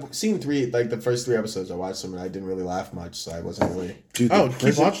seen the first 3 episodes. I watched them and I didn't really laugh much, so I wasn't really. Dude, Oh,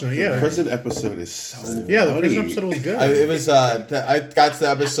 the keep watching it, yeah. The present episode is so Yeah, the funny. first episode was good. It was. I got to the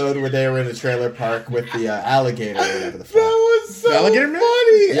episode where they were in a trailer park with the alligator or whatever the fuck. That was so The alligator man?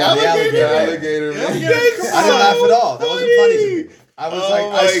 funny. Yeah, the alligator. Alligator, man. I didn't laugh at all. That wasn't funny to me. I was Oh I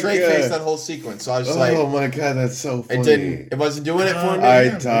my straight faced God. that whole sequence. So I was just like, Oh my god, that's so funny. it wasn't doing it for me. I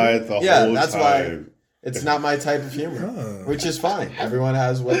died the Yeah, whole that's why- time. It's not my type of humor, which is fine. Everyone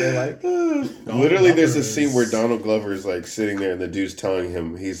has what they like. Literally, there's a Glover scene where Donald Glover is like sitting there, and the dude's telling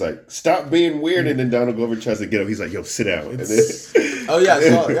him, he's like, "Stop being weird," and then Donald Glover tries to get up. He's like, "Yo, sit down." And then, Oh yeah,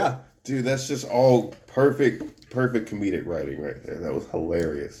 so, yeah. dude, that's just all perfect comedic writing right there. That was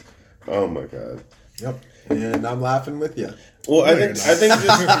hilarious. Oh my god. Yep. And I'm laughing with you. Well, No, you're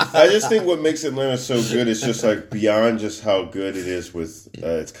not. I just think what makes Atlanta so good is just like beyond just how good it is with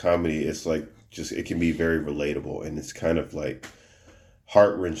its comedy. It's like just it can be very relatable, and it's kind of like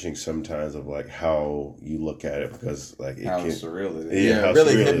heart wrenching sometimes of like how you look at it because like it How can surreal it is. Yeah, Yeah, how it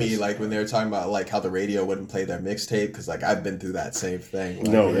really surreal hit it me is. like when they were talking about like how the radio wouldn't play their mixtape because like I've been through that same thing. Like,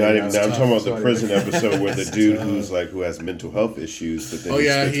 No, not even. Now I'm talking about the Sorry. prison episode where the dude who has mental health issues, but then Oh, he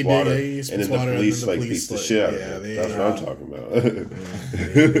yeah, spits he did, water, yeah, he spits and then water, the and police then the like police, beats the like, shit out yeah, of they- him. That's what I'm talking about.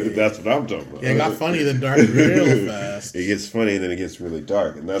 That's what I'm talking about. Yeah, it got funny then dark real fast. It gets funny and then it gets really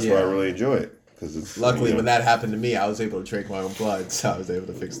dark, and that's why I Yeah. really enjoy it because it's Luckily, you know, when that happened to me, I was able to drink my own blood, so I was able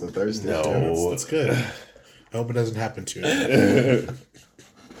to fix the thirst issue. No. That's good. I hope it doesn't happen to you.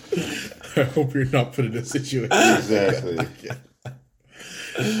 I hope you're not put in a situation. exactly.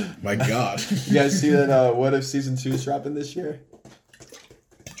 My God, You guys see that? What if season 2 is dropping this year?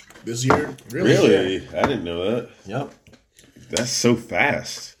 this year, really? Really, I didn't know that. Yep. That's so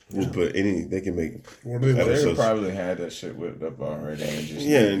fast. We'll put they can make What do they They episodes. probably had that shit whipped up already. And just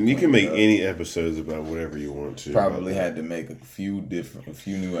Yeah, and you can make cleaned up. any episodes about whatever you want to. Probably had to make a few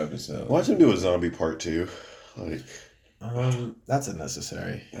new episodes. Watch them do a zombie part 2. Like, That's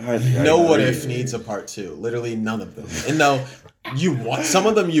unnecessary. I No What agree. If needs a part 2. Literally none of them. And no, some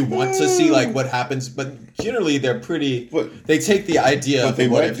of them you want to see like what happens, but generally they're pretty. But- they take the idea But of they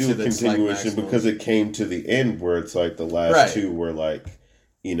the What might If do to a this like continuation maximum. because it came to the end where it's like the last Right. 2 were like,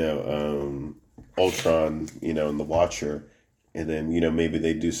 Ultron, and the Watcher, and then maybe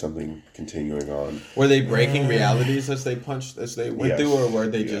they do something continuing on. Were they breaking realities as they went Yes. through, or were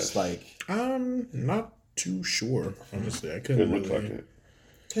they Yes. just like Not too sure. Honestly, I It couldn't looked really. like it.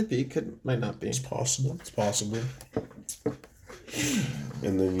 could be, might not be. It's possible. It's possible.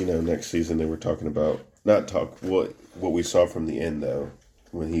 And then next season they were talking about what we saw from the end though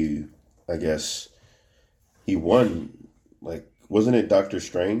when he won, like, wasn't it Doctor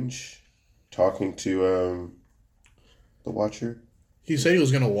Strange talking to the Watcher? He said he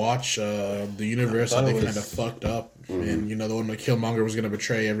was gonna watch the universe I that thought they it kind of was- fucked up, and the one where Killmonger was gonna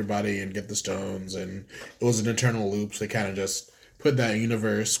betray everybody and get the stones, and it was an eternal loop. So they kind of just put that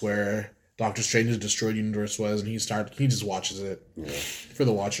universe where Doctor Strange's destroyed universe was, and he just watches it for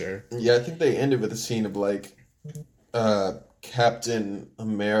the watcher. Yeah, I think they ended with a scene of like Captain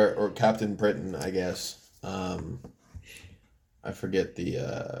America or Captain Britain, I guess. I forget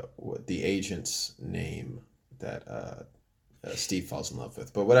the agent's name that Steve falls in love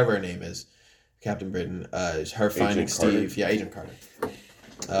with, but whatever her name is, Captain Britain, is her finding Steve. Yeah, Agent Carter.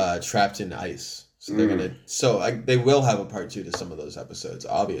 Trapped in ice. So they're they will have a part 2 to some of those episodes,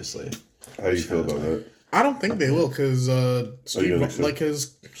 obviously. How do you feel about that? I don't think they will, because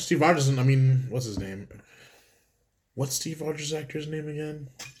Steve Rogers. I mean, what's his name? What's Steve Rogers' actor's name again?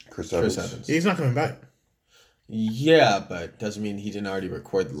 Chris Evans. He's not coming back. Yeah, but doesn't mean he didn't already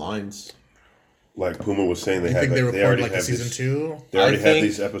record the lines. Like Puma was saying, they already have season 2. They already have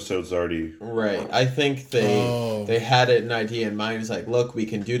these episodes already. Right. I think they had an idea in mind. It's like, look, we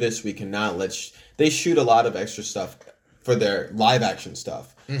can do this. We cannot. They shoot a lot of extra stuff for their live action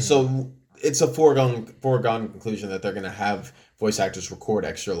stuff. Mm-hmm. So it's a foregone conclusion that they're going to have voice actors record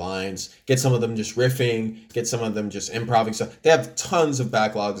extra lines, get some of them just riffing, get some of them just improvising stuff. They have tons of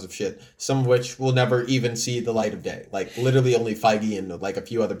backlogs of shit, some of which will never even see the light of day. Like, literally only Feige and, like, a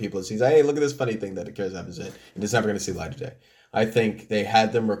few other people see, hey, look at this funny thing that occurs happens in, and it's never going to see the light of day. I think they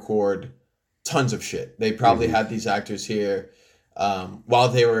had them record tons of shit. They probably had these actors here while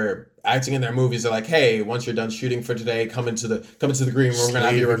they were acting in their movies. They're like, hey, once you're done shooting for today, come into the green room. We're going to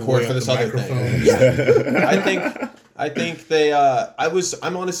have you record for this other thing. Yeah. I think they.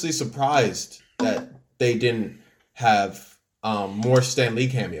 I'm honestly surprised that they didn't have more Stan Lee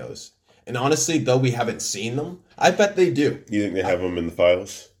cameos. And honestly, though we haven't seen them, I bet they do. You think they have them in the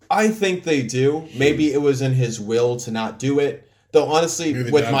files? I think they do. Maybe it was in his will to not do it. Though honestly,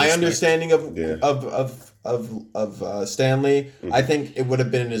 with my understanding of Stan Lee, I think it would have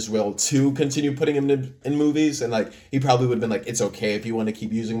been in his will to continue putting him in movies, and like he probably would have been like, it's okay if you want to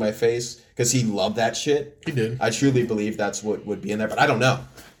keep using my face, because he loved that shit. He did. I truly believe that's what would be in there, but I don't know.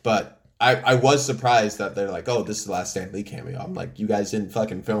 But I was surprised that they're like, oh, this is the last Stan Lee cameo. I'm like, you guys didn't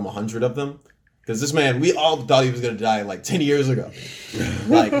fucking film 100 of them? Because this man, we all thought he was going to die like 10 years ago.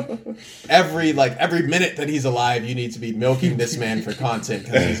 Like every minute that he's alive, you need to be milking this man for content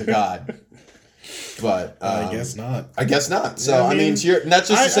because he's a god. But I guess not. I guess not. So yeah, I mean not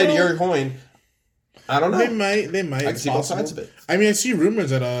just to say to your coin, I don't know. They might. I can see both sides of it. I mean, I see rumors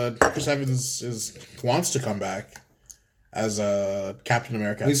that Chris Evans wants to come back as Captain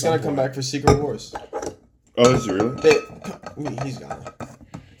America. He's going to come back for Secret Wars. Oh, is it really? He's gone.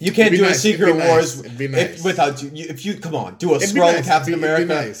 You can't do a Secret Wars without you. If you come on, do a Skrull Captain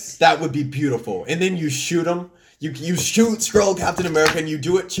America. That would be beautiful. And then you shoot him. You shoot Skrull Captain America, and you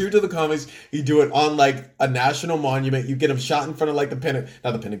do it true to the comics. You do it on like a national monument. You get him shot in front of like not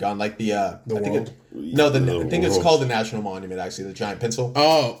the Pentagon, like I think it's called the National Monument. Actually, the giant pencil.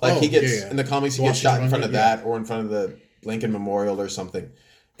 Oh, he gets in the comics. He gets shot in front of that, or in front of the Lincoln Memorial or something.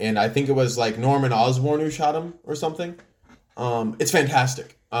 And I think it was like Norman Osborn who shot him or something. It's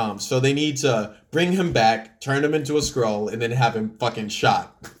fantastic. So they need to bring him back, turn him into a Skrull, and then have him fucking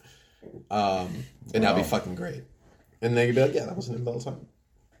shot. And that'd be fucking great. And they could be like, yeah, that wasn't him the whole time.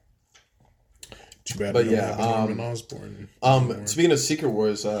 Too bad. But yeah, Norman Osborn. Speaking of Secret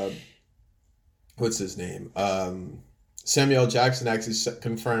Wars, what's his name? Samuel L. Jackson actually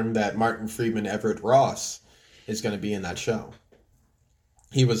confirmed that Martin Freeman Everett Ross is going to be in that show.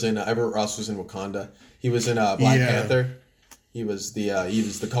 He was in Everett Ross was in Wakanda. He was in Black Panther. He was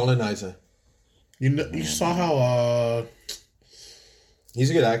the colonizer. You saw how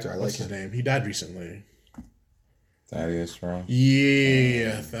he's a good actor. I like his name. He died recently. Thaddeus Ross.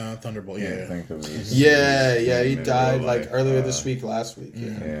 Yeah, Thunderbolt. Yeah, think of his he died like earlier this week, last week.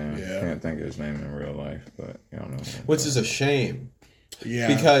 Yeah. Can't think of his name in real life, but you don't know. Which is a shame. Yeah,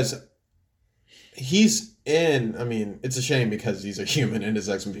 because he's in. I mean, it's a shame because he's a human and his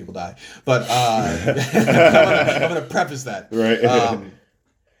X-Men people die. But I'm gonna preface that. Right.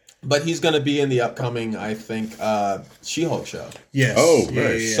 But he's going to be in the upcoming, I think, She-Hulk show. Yes. Oh,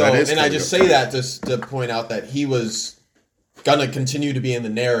 nice. So, and I just say that just to point out that he was going to continue to be in the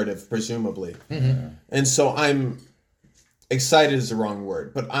narrative, presumably. Mm-hmm. And so I'm excited is the wrong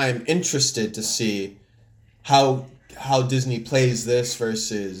word, but I'm interested to see how Disney plays this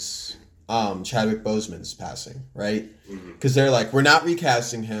versus Chadwick Boseman's passing, right? Because they're like, we're not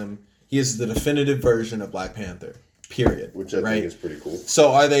recasting him. He is the definitive version of Black Panther. Period. Which I think is pretty cool.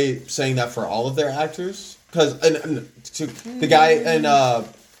 So are they saying that for all of their actors? Because the guy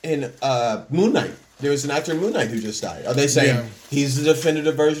in Moon Knight, there was an actor in Moon Knight who just died. Are they saying he's the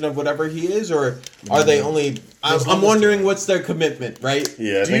definitive version of whatever he is, or are they only? I'm wondering what's their commitment, right?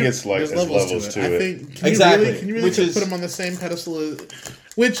 Yeah, I think it's like there's levels to it. I think exactly. Can you really put him on the same pedestal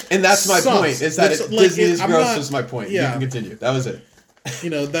And that's my sucks. point. Is that Disney is gross? Was my point. Yeah. You can continue. That was it.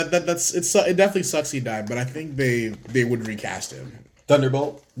 It definitely sucks he died, but I think they would recast him.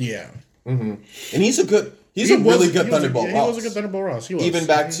 Thunderbolt. Yeah. And he's a really good Thunderbolt. He was a good Thunderbolt Ross. He was even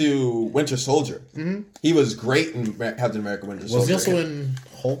back to Winter Soldier. He was great in Captain America: Winter Soldier. Was he also in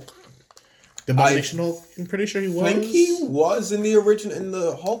Hulk? The Abomination Hulk? I'm pretty sure he was. I think he was in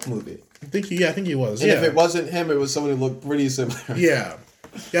the Hulk movie. I think he was. And if it wasn't him, it was someone who looked pretty similar. Yeah,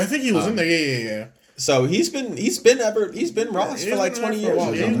 I think he was in there. Yeah. So he's been Ross for like 20 years.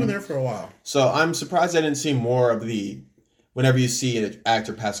 Yeah, he's been there for a while. So I'm surprised I didn't see more of the. Whenever you see an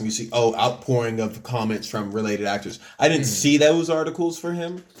actor passing, you see outpouring of comments from related actors. I didn't see those articles for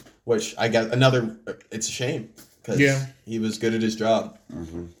him, which I got another. It's a shame because he was good at his job.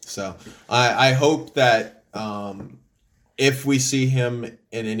 So I hope that if we see him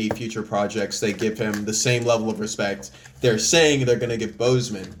in any future projects, they give him the same level of respect they're saying they're going to give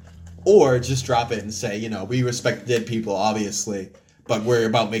Boseman, or just drop it and say, we respect dead people, obviously, but we're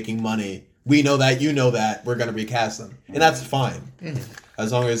about making money. We know that, you know that, we're going to recast them. And that's fine.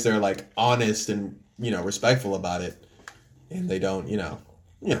 As long as they're, like, honest and, respectful about it. And they don't,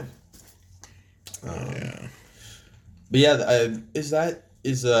 But yeah,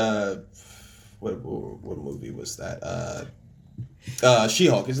 what movie was that?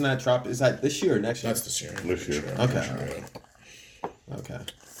 She-Hulk, isn't that drop? Is that this year or next year? That's this year. This year. Okay. A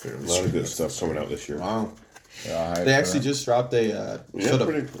lot of good stuff coming out this year. Wow. Yeah, They actually just dropped a I'm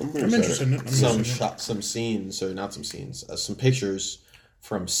interested in it. some scenes, or not some scenes, some pictures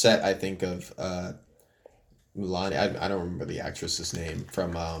from set, I think, of Milani. I don't remember the actress's name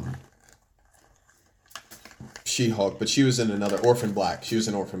from She-Hulk, but she was in another Orphan Black. She was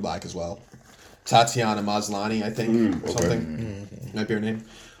in Orphan Black as well. Tatiana Maslany, I think, something. Might be her name.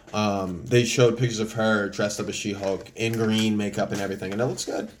 They showed pictures of her dressed up as She-Hulk in green makeup and everything, and it looks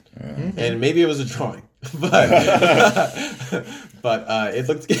good. And maybe it was a drawing, but it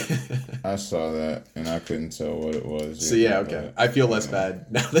looked good. I saw that and I couldn't tell what it was. So yeah, okay. I feel less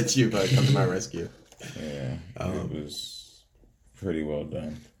bad now that you've come to my rescue. Yeah, it was pretty well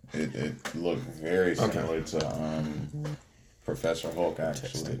done. It looked very similar to Professor Hulk,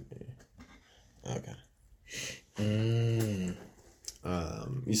 actually. Okay. You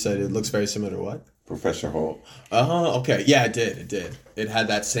said it looks very similar to what? Professor Hulk. Okay. Yeah, it did. It had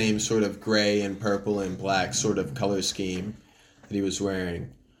that same sort of gray and purple and black sort of color scheme that he was wearing.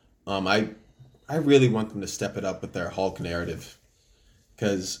 I really want them to step it up with their Hulk narrative,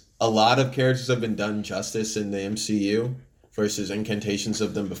 because a lot of characters have been done justice in the MCU versus incantations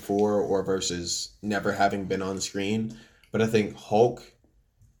of them before, or versus never having been on screen. But I think Hulk,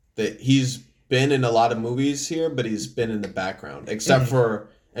 that he's been in a lot of movies here, but he's been in the background, except for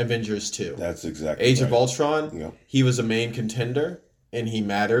Avengers 2. That's exactly Age right. of Ultron, he was a main contender, and he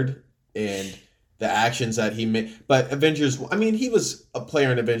mattered, and the actions that he made. But Avengers, he was a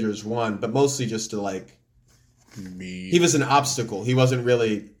player in Avengers 1, but mostly just to, like, he was an obstacle. He wasn't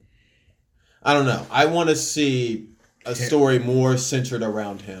really, I don't know. I want to see a story more centered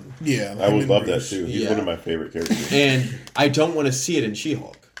around him. Yeah. I would love that, too. He's one of my favorite characters. And I don't want to see it in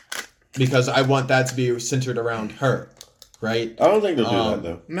She-Hulk, because I want that to be centered around her, right? I don't think they'll do that,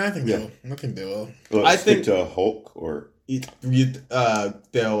 though. No, I think they will. Well, I stick think to Hulk, or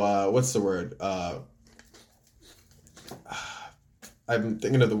they'll what's the word? I'm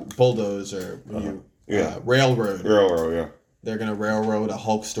thinking of the bulldozer. Railroad. Railroad, yeah. They're gonna railroad a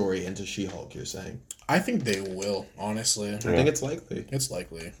Hulk story into She-Hulk. You're saying? I think they will. Honestly, I think it's likely. It's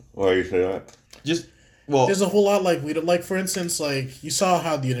likely. Why you say that? There's a whole lot, like, we don't, like, for instance, like, you saw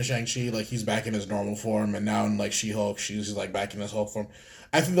how the end of Shang-Chi, like, he's back in his normal form, and now in, like, She-Hulk, she's like back in his Hulk form.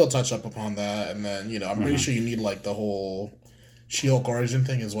 I think they'll touch up upon that, and then, I'm pretty sure you need, like, the whole She-Hulk origin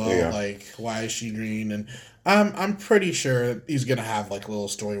thing as well. Yeah. Like, why is she green? And I'm pretty sure he's gonna have, like, a little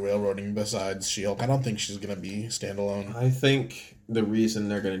story railroading besides She-Hulk. I don't think she's gonna be standalone. I think the reason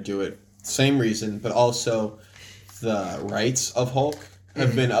they're gonna do it, same reason, but also the rights of Hulk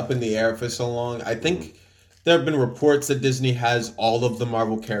have been up in the air for so long. I think there have been reports that Disney has all of the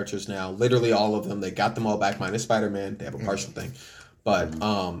Marvel characters now, literally all of them. They got them all back, minus Spider-Man. They have a partial thing, but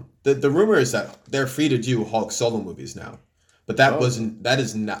the rumor is that they're free to do Hulk solo movies now. But that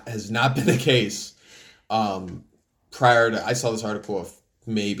has not been the case prior to. I saw this article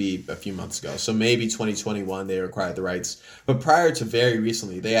maybe a few months ago, so maybe 2021 they acquired the rights. But prior to very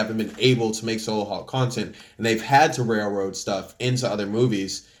recently, they haven't been able to make solo Hulk content, and they've had to railroad stuff into other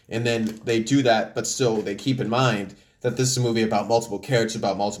movies. And then they do that, but still they keep in mind that this is a movie about multiple characters,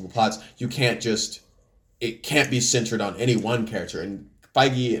 about multiple plots. It can't be centered on any one character. And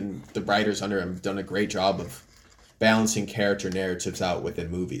Feige and the writers under him have done a great job of balancing character narratives out within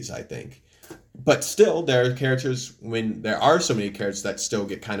movies, I think. But still, there are characters, when there are so many characters that still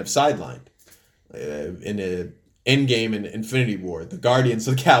get kind of sidelined. In a Endgame and Infinity War, the Guardians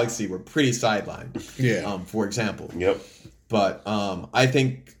of the Galaxy were pretty sidelined. Yeah. For example. Yep. But I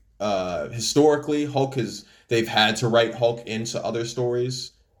think historically, they've had to write Hulk into other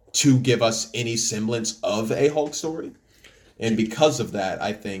stories to give us any semblance of a Hulk story. And because of that,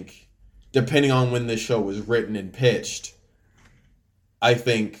 I think, depending on when this show was written and pitched, I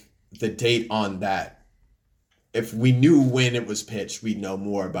think the date on that, if we knew when it was pitched, we'd know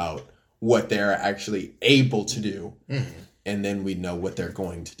more about what they're actually able to do. And then we'd know what they're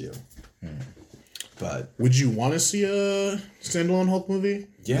going to do. But would you want to see a standalone Hulk movie?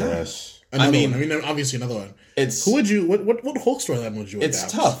 Yeah. Yes. I mean, obviously another one. It's who would you? What Hulk storyline would you? It's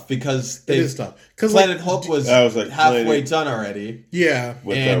adapt? tough because it is tough because Planet Hulk was halfway done already. Yeah,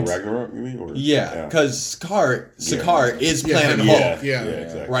 with Ragnarok, you mean? Or, yeah, because Sakaar is Planet Hulk. Yeah,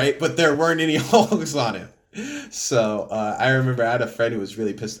 exactly. Right, but there weren't any Hulks on it. So I remember I had a friend who was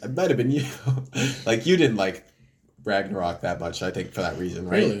really pissed. It might have been you. Like you didn't like Ragnarok that much, I think, for that reason,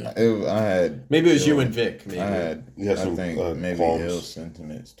 right? Really? I had maybe it was you and Vic. Maybe I think maybe qualms. ill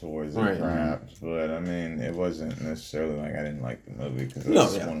sentiments towards it, Right. perhaps. But I mean, it wasn't necessarily like I didn't like the movie because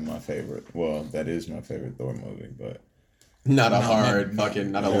one of my favorite. Well, that is my favorite Thor movie, but not a high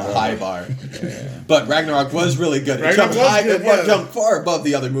bar. Yeah. But Ragnarok was really good. It jumped jumped far above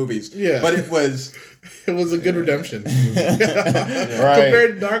the other movies. Yeah, but it was a good redemption. Right.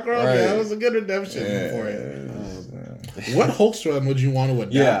 Compared to Dark World, it was a good redemption for it. What Hulk storyline would you want to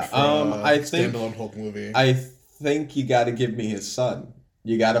adapt? I think standalone Hulk movie. I think you got to give me his son.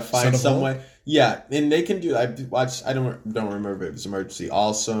 You got to find some way. Yeah, and they can do. I watched. I don't remember if it was Emergency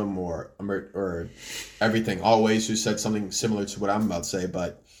Awesome or Everything Always, who said something similar to what I'm about to say.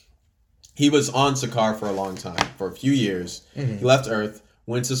 But he was on Sakaar for a long time, for a few years. Mm-hmm. He left Earth,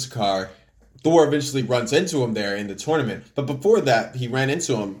 went to Sakaar. Thor eventually runs into him there in the tournament. But before that, he ran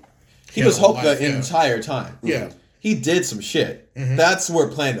into him. He was Hulk the entire time. Yeah. He did some shit. Mm-hmm. That's where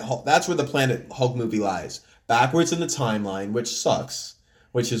the Planet Hulk movie lies. Backwards in the timeline, which sucks.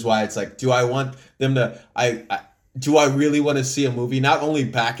 Which is why it's like, do I want them to? Do I really want to see a movie not only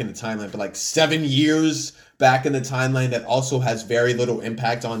back in the timeline, but like 7 years back in the timeline that also has very little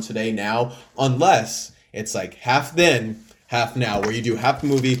impact on today now, unless it's like half then, half now, where you do half the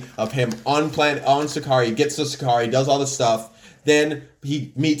movie of him on Sakaar, he gets to Sakaar, he does all the stuff, then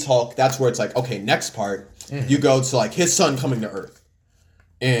he meets Hulk. That's where it's like, okay, next part. You go to like his son coming to Earth,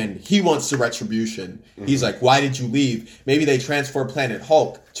 and he wants the retribution. Mm-hmm. He's like, "Why did you leave?" Maybe they transfer Planet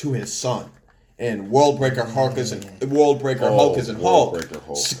Hulk to his son, and Worldbreaker Hulk isn't Hulk.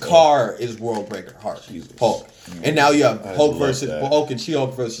 Sakaar is Worldbreaker Hulk. And now you have Hulk and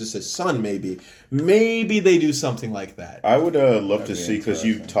She-Hulk versus his son. Maybe they do something like that. I would love to see, because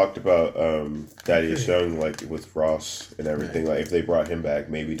you talked about Thaddeus Young, like with Ross and everything. Right. Like if they brought him back,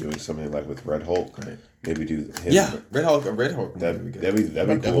 maybe doing something like with Red Hulk. Right. Maybe do him. Yeah, Red Hulk. That'd be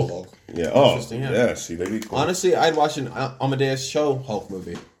cool. Hulk. Yeah. Oh, yeah. See, that'd be cool. Honestly, I'd watch an Amadeus Cho Hulk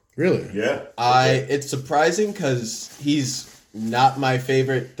movie. Really? Yeah. It's surprising because he's not my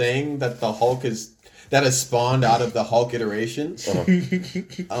favorite thing that has spawned out of the Hulk iterations.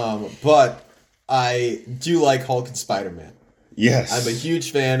 But I do like Hulk and Spider-Man. Yes. I'm a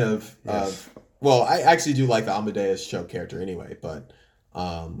huge fan of I actually do like the Amadeus Cho character anyway, but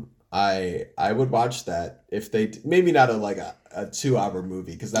I would watch that if they maybe not a 2-hour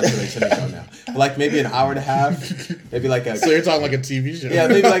movie, because that's what they tend to go now. But like maybe an hour and a half, maybe like a. So you're talking like a TV show? Yeah,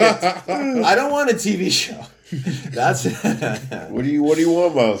 maybe like I don't want a TV show. That's what do you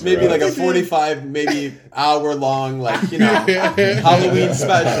want, Miles? Maybe like a 45, maybe hour long, Halloween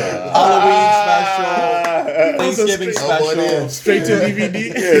special, Thanksgiving special, straight to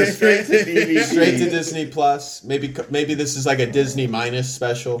DVD. Yeah, straight to DVD, straight to Disney Plus. Maybe this is like a Disney minus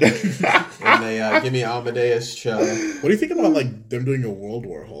special, and they give me Amadeus Cho. What do you think about like them doing a World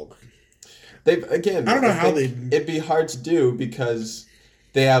War Hulk? I don't know how it'd be hard to do because.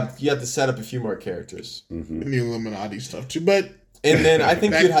 You have to set up a few more characters. Mm-hmm. And the Illuminati stuff too, but... And then I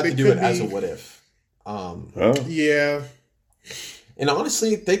think you'd have to do it as a what if. Yeah. And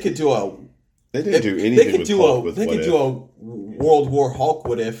honestly, they could do a... They didn't do anything they could do a World War Hulk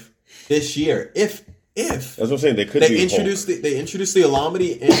what if this year. If that's what I'm saying. They could introduce the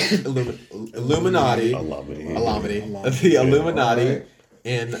Illuminati and Illuminati. The Illuminati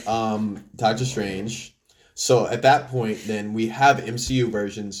and Doctor Strange. So at that point, then we have MCU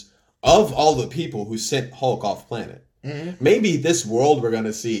versions of all the people who sent Hulk off planet. Mm-hmm. Maybe this world we're going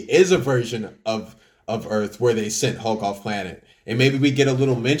to see is a version of of Earth where they sent Hulk off planet. And maybe we get a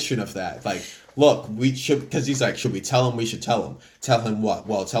little mention of that. Like, look, we should, because he's like, should we tell him? We should tell him. Tell him what?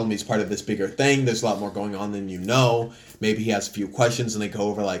 Well, tell him he's part of this bigger thing. There's a lot more going on than you know. Maybe he has a few questions and they go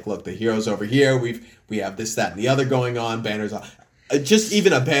over like, look, the hero's over here. We have this, that, and the other going on. Banners off. Just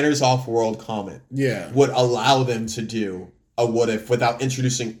even a Banners off-world comment would allow them to do a what if without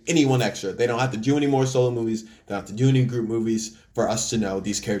introducing anyone extra. They don't have to do any more solo movies. They don't have to do any group movies for us to know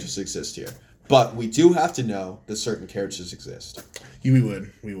these characters exist here. But we do have to know that certain characters exist. We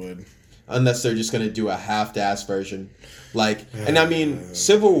would. Unless they're just going to do a half-assed version. Like, and I mean,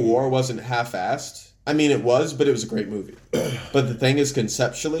 Civil War wasn't half-assed. I mean, it was, but it was a great movie. But the thing is,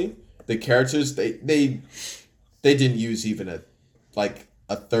 conceptually, the characters, they didn't use even a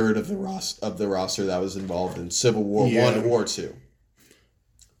third of the roster that was involved in Civil War 1 or 2.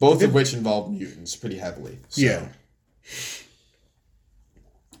 Both of which involved mutants pretty heavily. So. Yeah.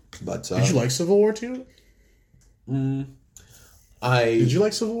 But did you like Civil War 2? Did you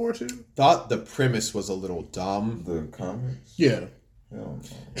like Civil War 2? Thought the premise was a little dumb. The comics? Yeah. Are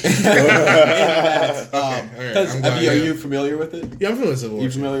you familiar with it? Yeah, I'm familiar with Civil War. You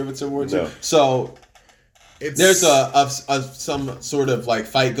familiar with Civil War 2? No. So there's some sort of like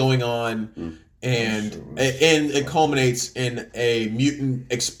fight going on, and it culminates in a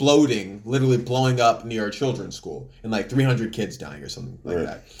mutant exploding, literally blowing up near a children's school, and like 300 kids dying or something like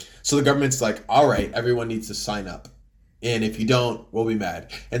that. So the government's like, all right, everyone needs to sign up. And if you don't, we'll be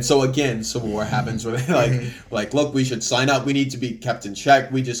mad. And so again, Civil War happens where they like, look, we should sign up. We need to be kept in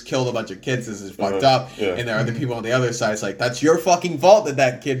check. We just killed a bunch of kids. This is fucked up. Yeah. And there are other people on the other side. It's like, that's your fucking fault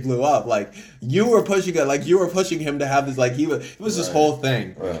that kid blew up. Like, you were pushing it. Like, you were pushing him to have this. Like, it was this whole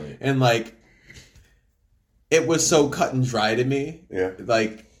thing. Right. And like, it was so cut and dry to me. Yeah.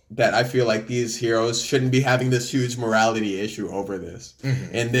 Like, that I feel like these heroes shouldn't be having this huge morality issue over this.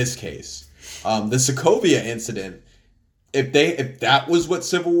 In this case, the Sokovia incident. If that was what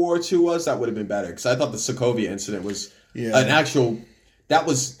Civil War 2 was, that would have been better. Because I thought the Sokovia incident was an actual. It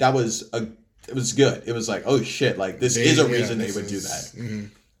was good. It was like, oh shit, like this is a reason they would do that.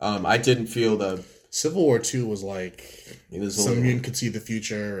 I didn't feel the Civil War 2 was like some mutant could see the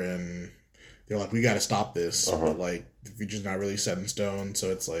future and they're like, we got to stop this, but like the future's not really set in stone. So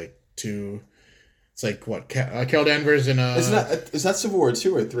it's like It's like what Carol Danvers and is that Civil War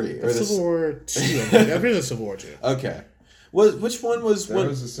 2 or 3? Or Civil War 2. I think it's Civil War 2. Okay. Which one was that?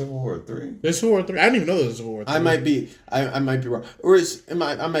 Was the Civil War 3? There's Civil War 3. I didn't even know there was Civil War 3. I might be wrong. Or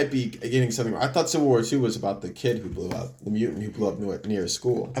I might be getting something wrong. I thought Civil War 2 was about the kid who blew up, the mutant who blew up near a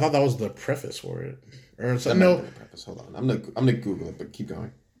school. I thought that was the preface for it. Or something. No preface. Hold on. I'm gonna Google it, but keep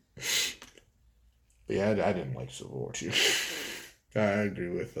going. But yeah, I didn't like Civil War 2. I agree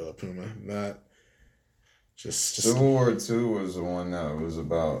with Puma. Just Civil War 2 was the one that was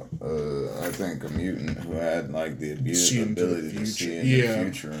about, I think, a mutant who had like the ability to see in the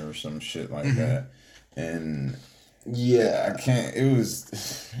future or some shit like that. And I can't. It was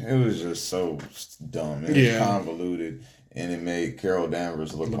just so dumb. It was convoluted, and it made Carol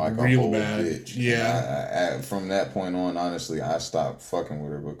Danvers look like a whole bitch. Yeah. From that point on, honestly, I stopped fucking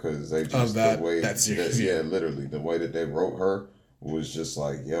with her because they just literally the way that they wrote her was just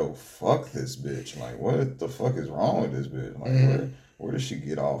like, yo, fuck this bitch. Like, what the fuck is wrong with this bitch? Like, where does she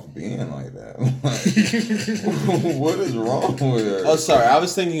get off being like that? Like, what is wrong with her? Oh, sorry. I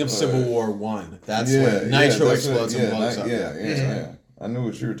was thinking of Civil War 1. That's when Nitro explodes and blows up. Yeah. I knew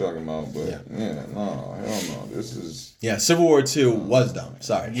what you were talking about, but hell no. This is... Yeah, Civil War 2 was dumb.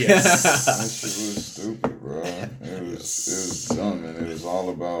 Sorry. Yes. That shit was stupid, bro. It was dumb, and it was all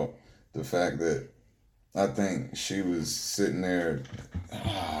about the fact that I think she was sitting there.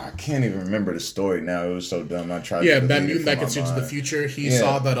 I can't even remember the story now. It was so dumb. I tried. Yeah, that mutant that could see into the future. He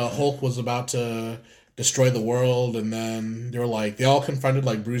saw that Hulk was about to destroy the world, and then they all confronted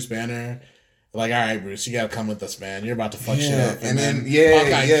like Bruce Banner. Like, all right, Bruce, you gotta come with us, man. You're about to fuck shit up. And then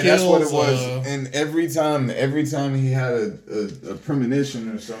that's what it was. And every time he had a premonition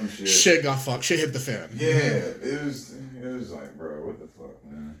or some shit got fucked. Shit hit the fan. Yeah, it was like, bro, what the fuck,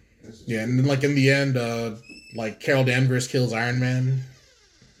 man. Yeah, and then like in the end, like Carol Danvers kills Iron Man.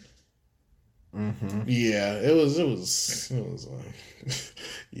 Yeah, it was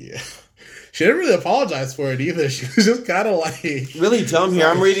yeah. She didn't really apologize for it either. She was just kind of like really dumb here.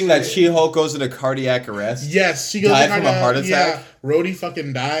 I'm reading that She-Hulk goes into cardiac arrest. Yes, she goes died from a heart attack. Yeah, Rhodey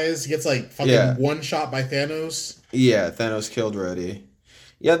fucking dies. Gets like fucking one shot by Thanos. Yeah, Thanos killed Rhodey.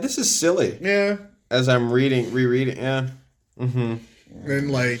 Yeah, this is silly. Yeah. As I'm rereading, yeah.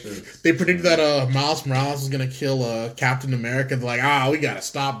 And like they predicted that Miles Morales was gonna kill Captain America. They're like, we gotta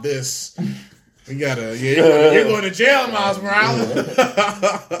stop this. We gotta you're going to jail, Miles Morales.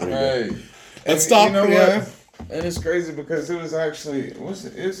 Right. Let's stop. You know yeah. what? And it's crazy because it was actually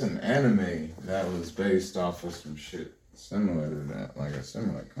it's an anime that was based off of some shit similar to that, like a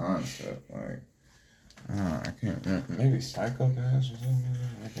similar concept. Like I can't remember, maybe Psychopaths or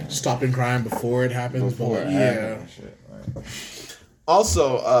something. Stopping crime before it happens. Before but it happened and shit. Like,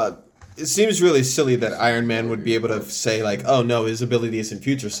 Also, it seems really silly that Iron Man would be able to say like, "Oh no, his ability isn't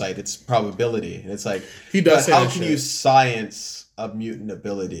future sight; it's probability." And it's like, He does but say how that can shit. you science a mutant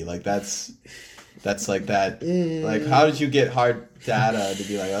ability? Like that's like that. Like, how did you get hard data to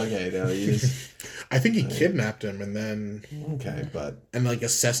be like, okay, no, you just I think he kidnapped him and then okay, but like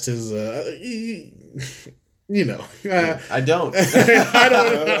assessed his. You know, I don't. I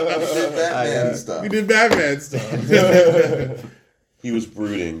don't. did Batman stuff. He did Batman stuff. He was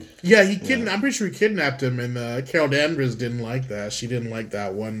brooding. Yeah, he I'm pretty sure he kidnapped him, and Carol Danvers didn't like that. She didn't like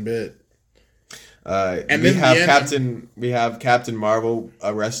that one bit. And we have Captain Marvel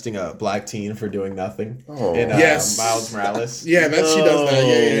arresting a black teen for doing nothing. Oh. In Yes. Miles Morales. Yeah, that she does that.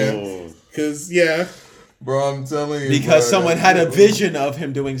 Yeah. Because Bro, I'm telling you. Because bro, someone had a vision of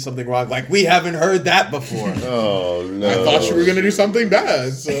him doing something wrong. Like, we haven't heard that before. Oh no! I thought you were gonna do something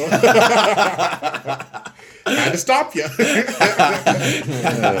bad, so I had to stop you. What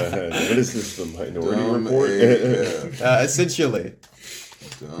is this? The Minority Dumb Report? Essentially.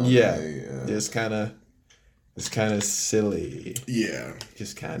 Dumb Yeah. AF. It's kind of silly. Yeah,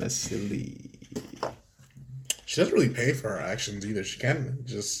 Just kind of silly. she doesn't really pay for her actions either. She kind of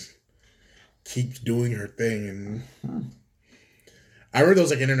just keeps doing her thing, and I remember there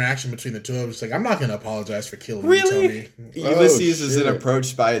was like an interaction between the two of them. It's like, I'm not gonna apologize for killing Really? you, Tony. Ulysses is shit. then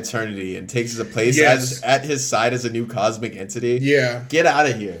approached by Eternity and takes his place Yes. at his side as a new cosmic entity. Yeah. Get out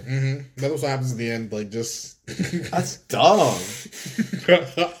of here. That's what happens at the end. Like, just That's dumb.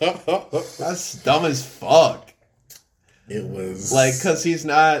 That's dumb as fuck. it was Like, cause he's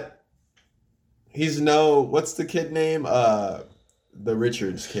no, what's the kid name? The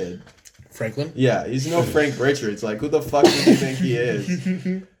Richards kid. Franklin. Yeah, he's no Frank Richards. Like, who the fuck does he think he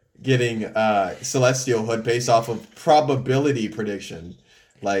is? Getting Celestial Hood based off of probability prediction.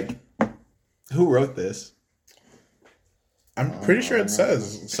 Like, who wrote this? I'm pretty sure it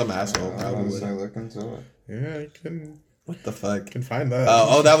says. Some asshole, I was probably. gonna say, look into it. Yeah, you can What the fuck? find that.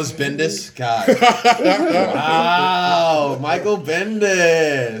 Oh, that was Bendis? God. Wow, Michael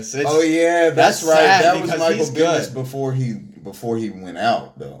Bendis. Oh yeah, that's right. sad That was because Michael he's Bendis good. before he went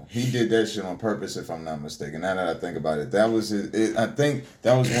out though. He did that shit on purpose, if I'm not mistaken. Now that I think about it, that was I think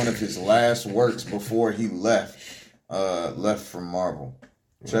that was one of his last works before he left from Marvel.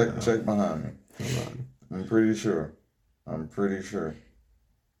 Check behind me. Hold on. I'm pretty sure.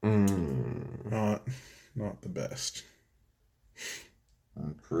 Not the best.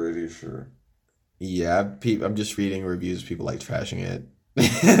 I'm pretty sure. Yeah, I'm just reading reviews. People like trashing it.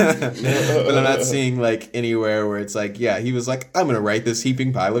 But I'm not seeing like anywhere where it's like, yeah, he was like, I'm gonna write this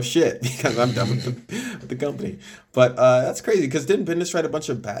heaping pile of shit because I'm done with the company. But that's crazy because didn't Bendis write a bunch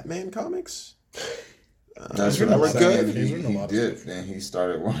of Batman comics? That's what what I'm I'm saying. saying. He's written a He lot of did. Then he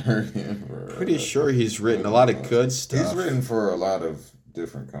started working for. Pretty sure he's written a lot of good stuff. He's written for a lot of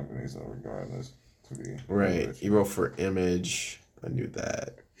different companies, though, regardless. To be Right. honest. He wrote for Image. I knew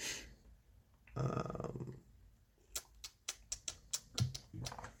that.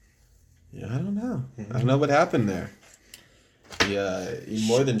 Yeah, I don't know. I don't know what happened there. He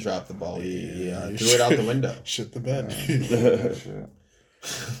more than dropped the ball. He threw it out the window. Shit the bed. That shit. He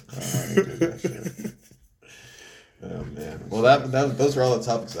did that shit. Oh man. Well, those are all the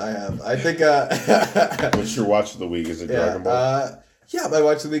topics I have. I think. What's your watch of the week? Is it Yeah. Dragon Ball? My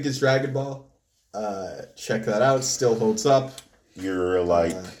watch of the week is Dragon Ball. Check that out. Still holds up. You're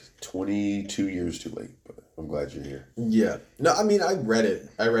like 22 years too late, but I'm glad you're here. Yeah. No, I mean, I read it.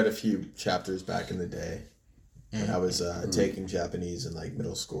 I read a few chapters back in the day when I was taking Japanese in like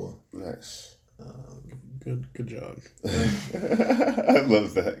middle school. Nice. Good job. I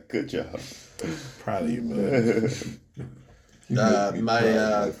love that. Good job. Proud of you, bud.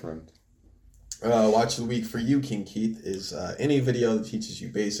 My friend. watch of the week for you, King Keith, is any video that teaches you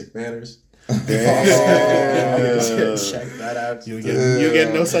basic manners. Check that out. You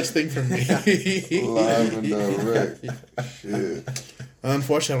get no such thing from me. Live and direct. Shit.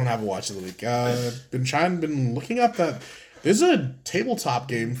 Unfortunately, I don't have a watch of the week. Been looking up that there's a tabletop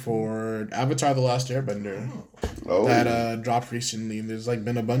game for Avatar: The Last Airbender that dropped recently. And there's like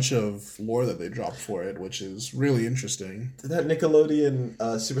been a bunch of lore that they dropped for it, which is really interesting. Did that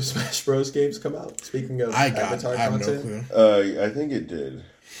Nickelodeon Super Smash Bros. Games come out? Speaking of Avatar I have content? no clue. I think it did.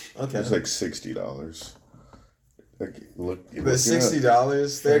 Okay. It was like $60. Look The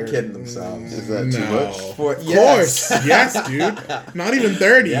 $60, they're kidding themselves. Is that too much? Of course, yes, dude. Not even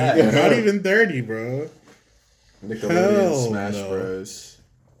 30. Yeah. Not even 30, bro. Nickelodeon Hell Smash no. Bros.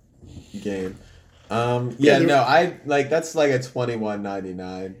 Game. Yeah, I like that's like a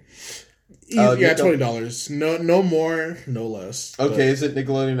 $21.99. Yeah, $20. No more, no less. Okay, is it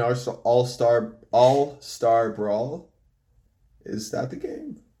Nickelodeon All Star Brawl? Is that the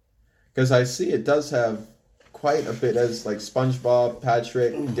game? Because I see it does have quite a bit as like SpongeBob,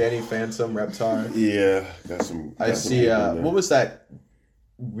 Patrick, Danny Phantom, Reptar. Yeah, got some. I see. What was that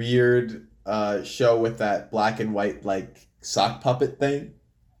weird show with that black and white like sock puppet thing?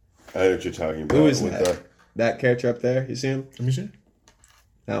 I know what you're talking about. Who is with that? That character up there? You see him? Let me see.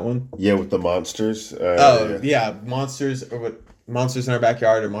 That one? Yeah, with the monsters. Yeah, monsters or what? Monsters in our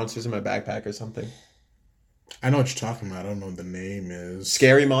backyard or monsters in my backpack or something. I know what you're talking about. I don't know what the name is.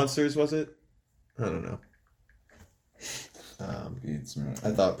 Scary Monsters, was it? I don't know.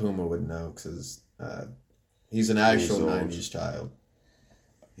 I thought Puma would know because he's an actual 90s child.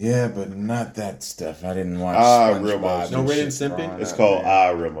 Yeah, but not that stuff. I didn't watch Real SpongeBob. Monsters. No Ren and Stimpy? It's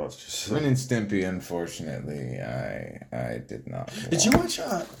called Real Monsters. Ren and Stimpy, unfortunately, I did not. Did you watch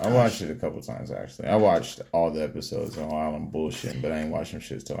I watched it a couple times, actually. I watched all the episodes while I'm bullshitting, but I ain't watching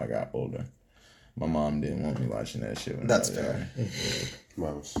shit till I got older. My mom didn't want me watching that shit. That's I was fair.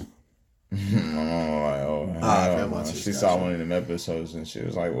 Mouse. My mom was like, oh, Real hell no. Monsters, She gotcha. saw one of them episodes and she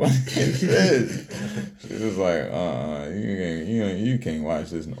was like, what is this? She was like, you can't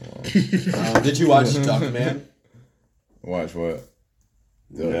watch this no more. Did you watch Duckman? Watch what?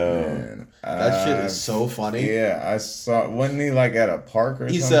 No. Man, That shit is so funny. Yeah, I saw. Wasn't he like at a park or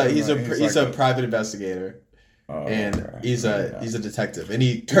He's something? he's a private investigator, and okay. he's a detective, and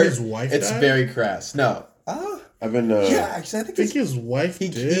he His wife It's died? very crass. No, I've been. yeah, actually, I I think his wife he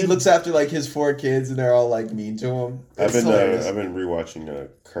did. looks after like his 4 kids, and they're all like mean to him. I've It's hilarious. been rewatching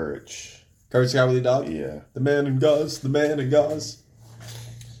Courage. Courage the Cowardly Dog. Yeah, The Man in Gauze. The Man in Gauze.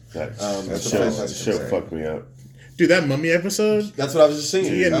 that that's show, a that show fucked me up. Dude, that mummy episode? That's what I was just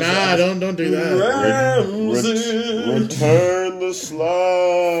saying. Yeah, That's what don't do that. Return the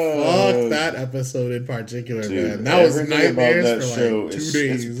slide. Fuck that episode in particular, Dude, man. That was everything about nightmares that for show like 2 is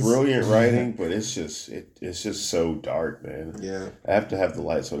days. It's brilliant writing, but it's just so dark, man. Yeah. I have to have the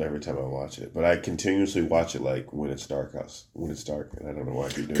lights on every time I watch it, but I continuously watch it like when it's dark, and I don't know why I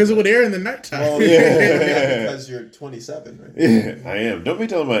keep doing Because it that. would air in the nighttime. Well, yeah, because you're 27, right? Yeah, I am. Don't be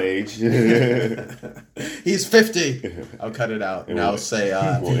telling my age. He's 50. I'll cut it out, and I'll say we'll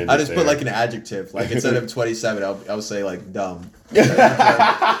I'll just end it put there. like an adjective, like instead of 27, I'll say like dumb.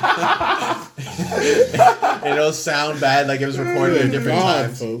 And it'll sound bad, like it was recorded at different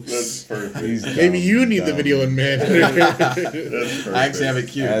times. folks. That's perfect. Maybe you need the video in man. That's perfect. I actually have it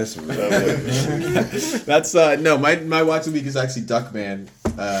queued. That's That's no, my watch of the week is actually Duckman.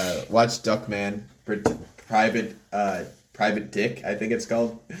 Watch Duckman, Private Dick, I think it's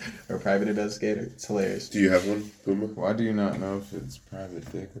called, or Private Investigator. It's hilarious. Do you have one, Puma? Why do you not know if it's private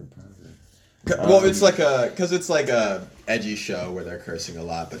dick or private? Well, it's like a edgy show where they're cursing a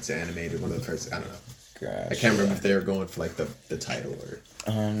lot, but it's animated. One of the first, I don't know. Gosh. I can't remember if they were going for like the title or.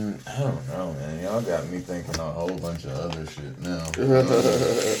 I don't know, man. Y'all got me thinking a whole bunch of other shit now.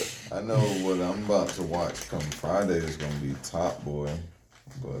 I know what I'm about to watch come Friday is gonna be Top Boy.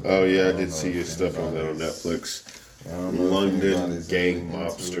 But Oh yeah, I don't did know see if your stuff on that on anybody's- Netflix. I don't know if London anybody's gang looking into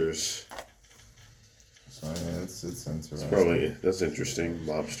it. mobsters. So yeah, it's interesting. That's interesting.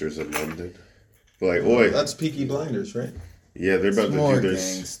 Mobsters in London. But like, oi, That's Peaky Blinders, right? yeah, they're about It's to more do their.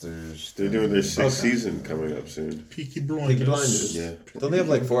 gangsters. They're doing their 6th Okay. season coming up soon. Peaky Peaky Blinders. Blinders. Yeah, Don't they have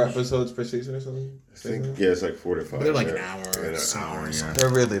like 4 episodes per season or something? I think it's like 4 to 5. But they're like an Yeah. hour. Yeah, an It's an hour or something. They're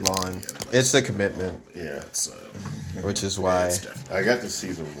really long. It's a commitment, Yeah, which is why. I got to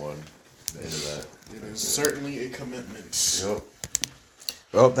season 1. The end of that. It is certainly a commitment. Yep.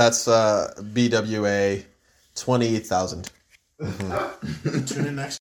 Oh, that's BWA 20,000. Tune in next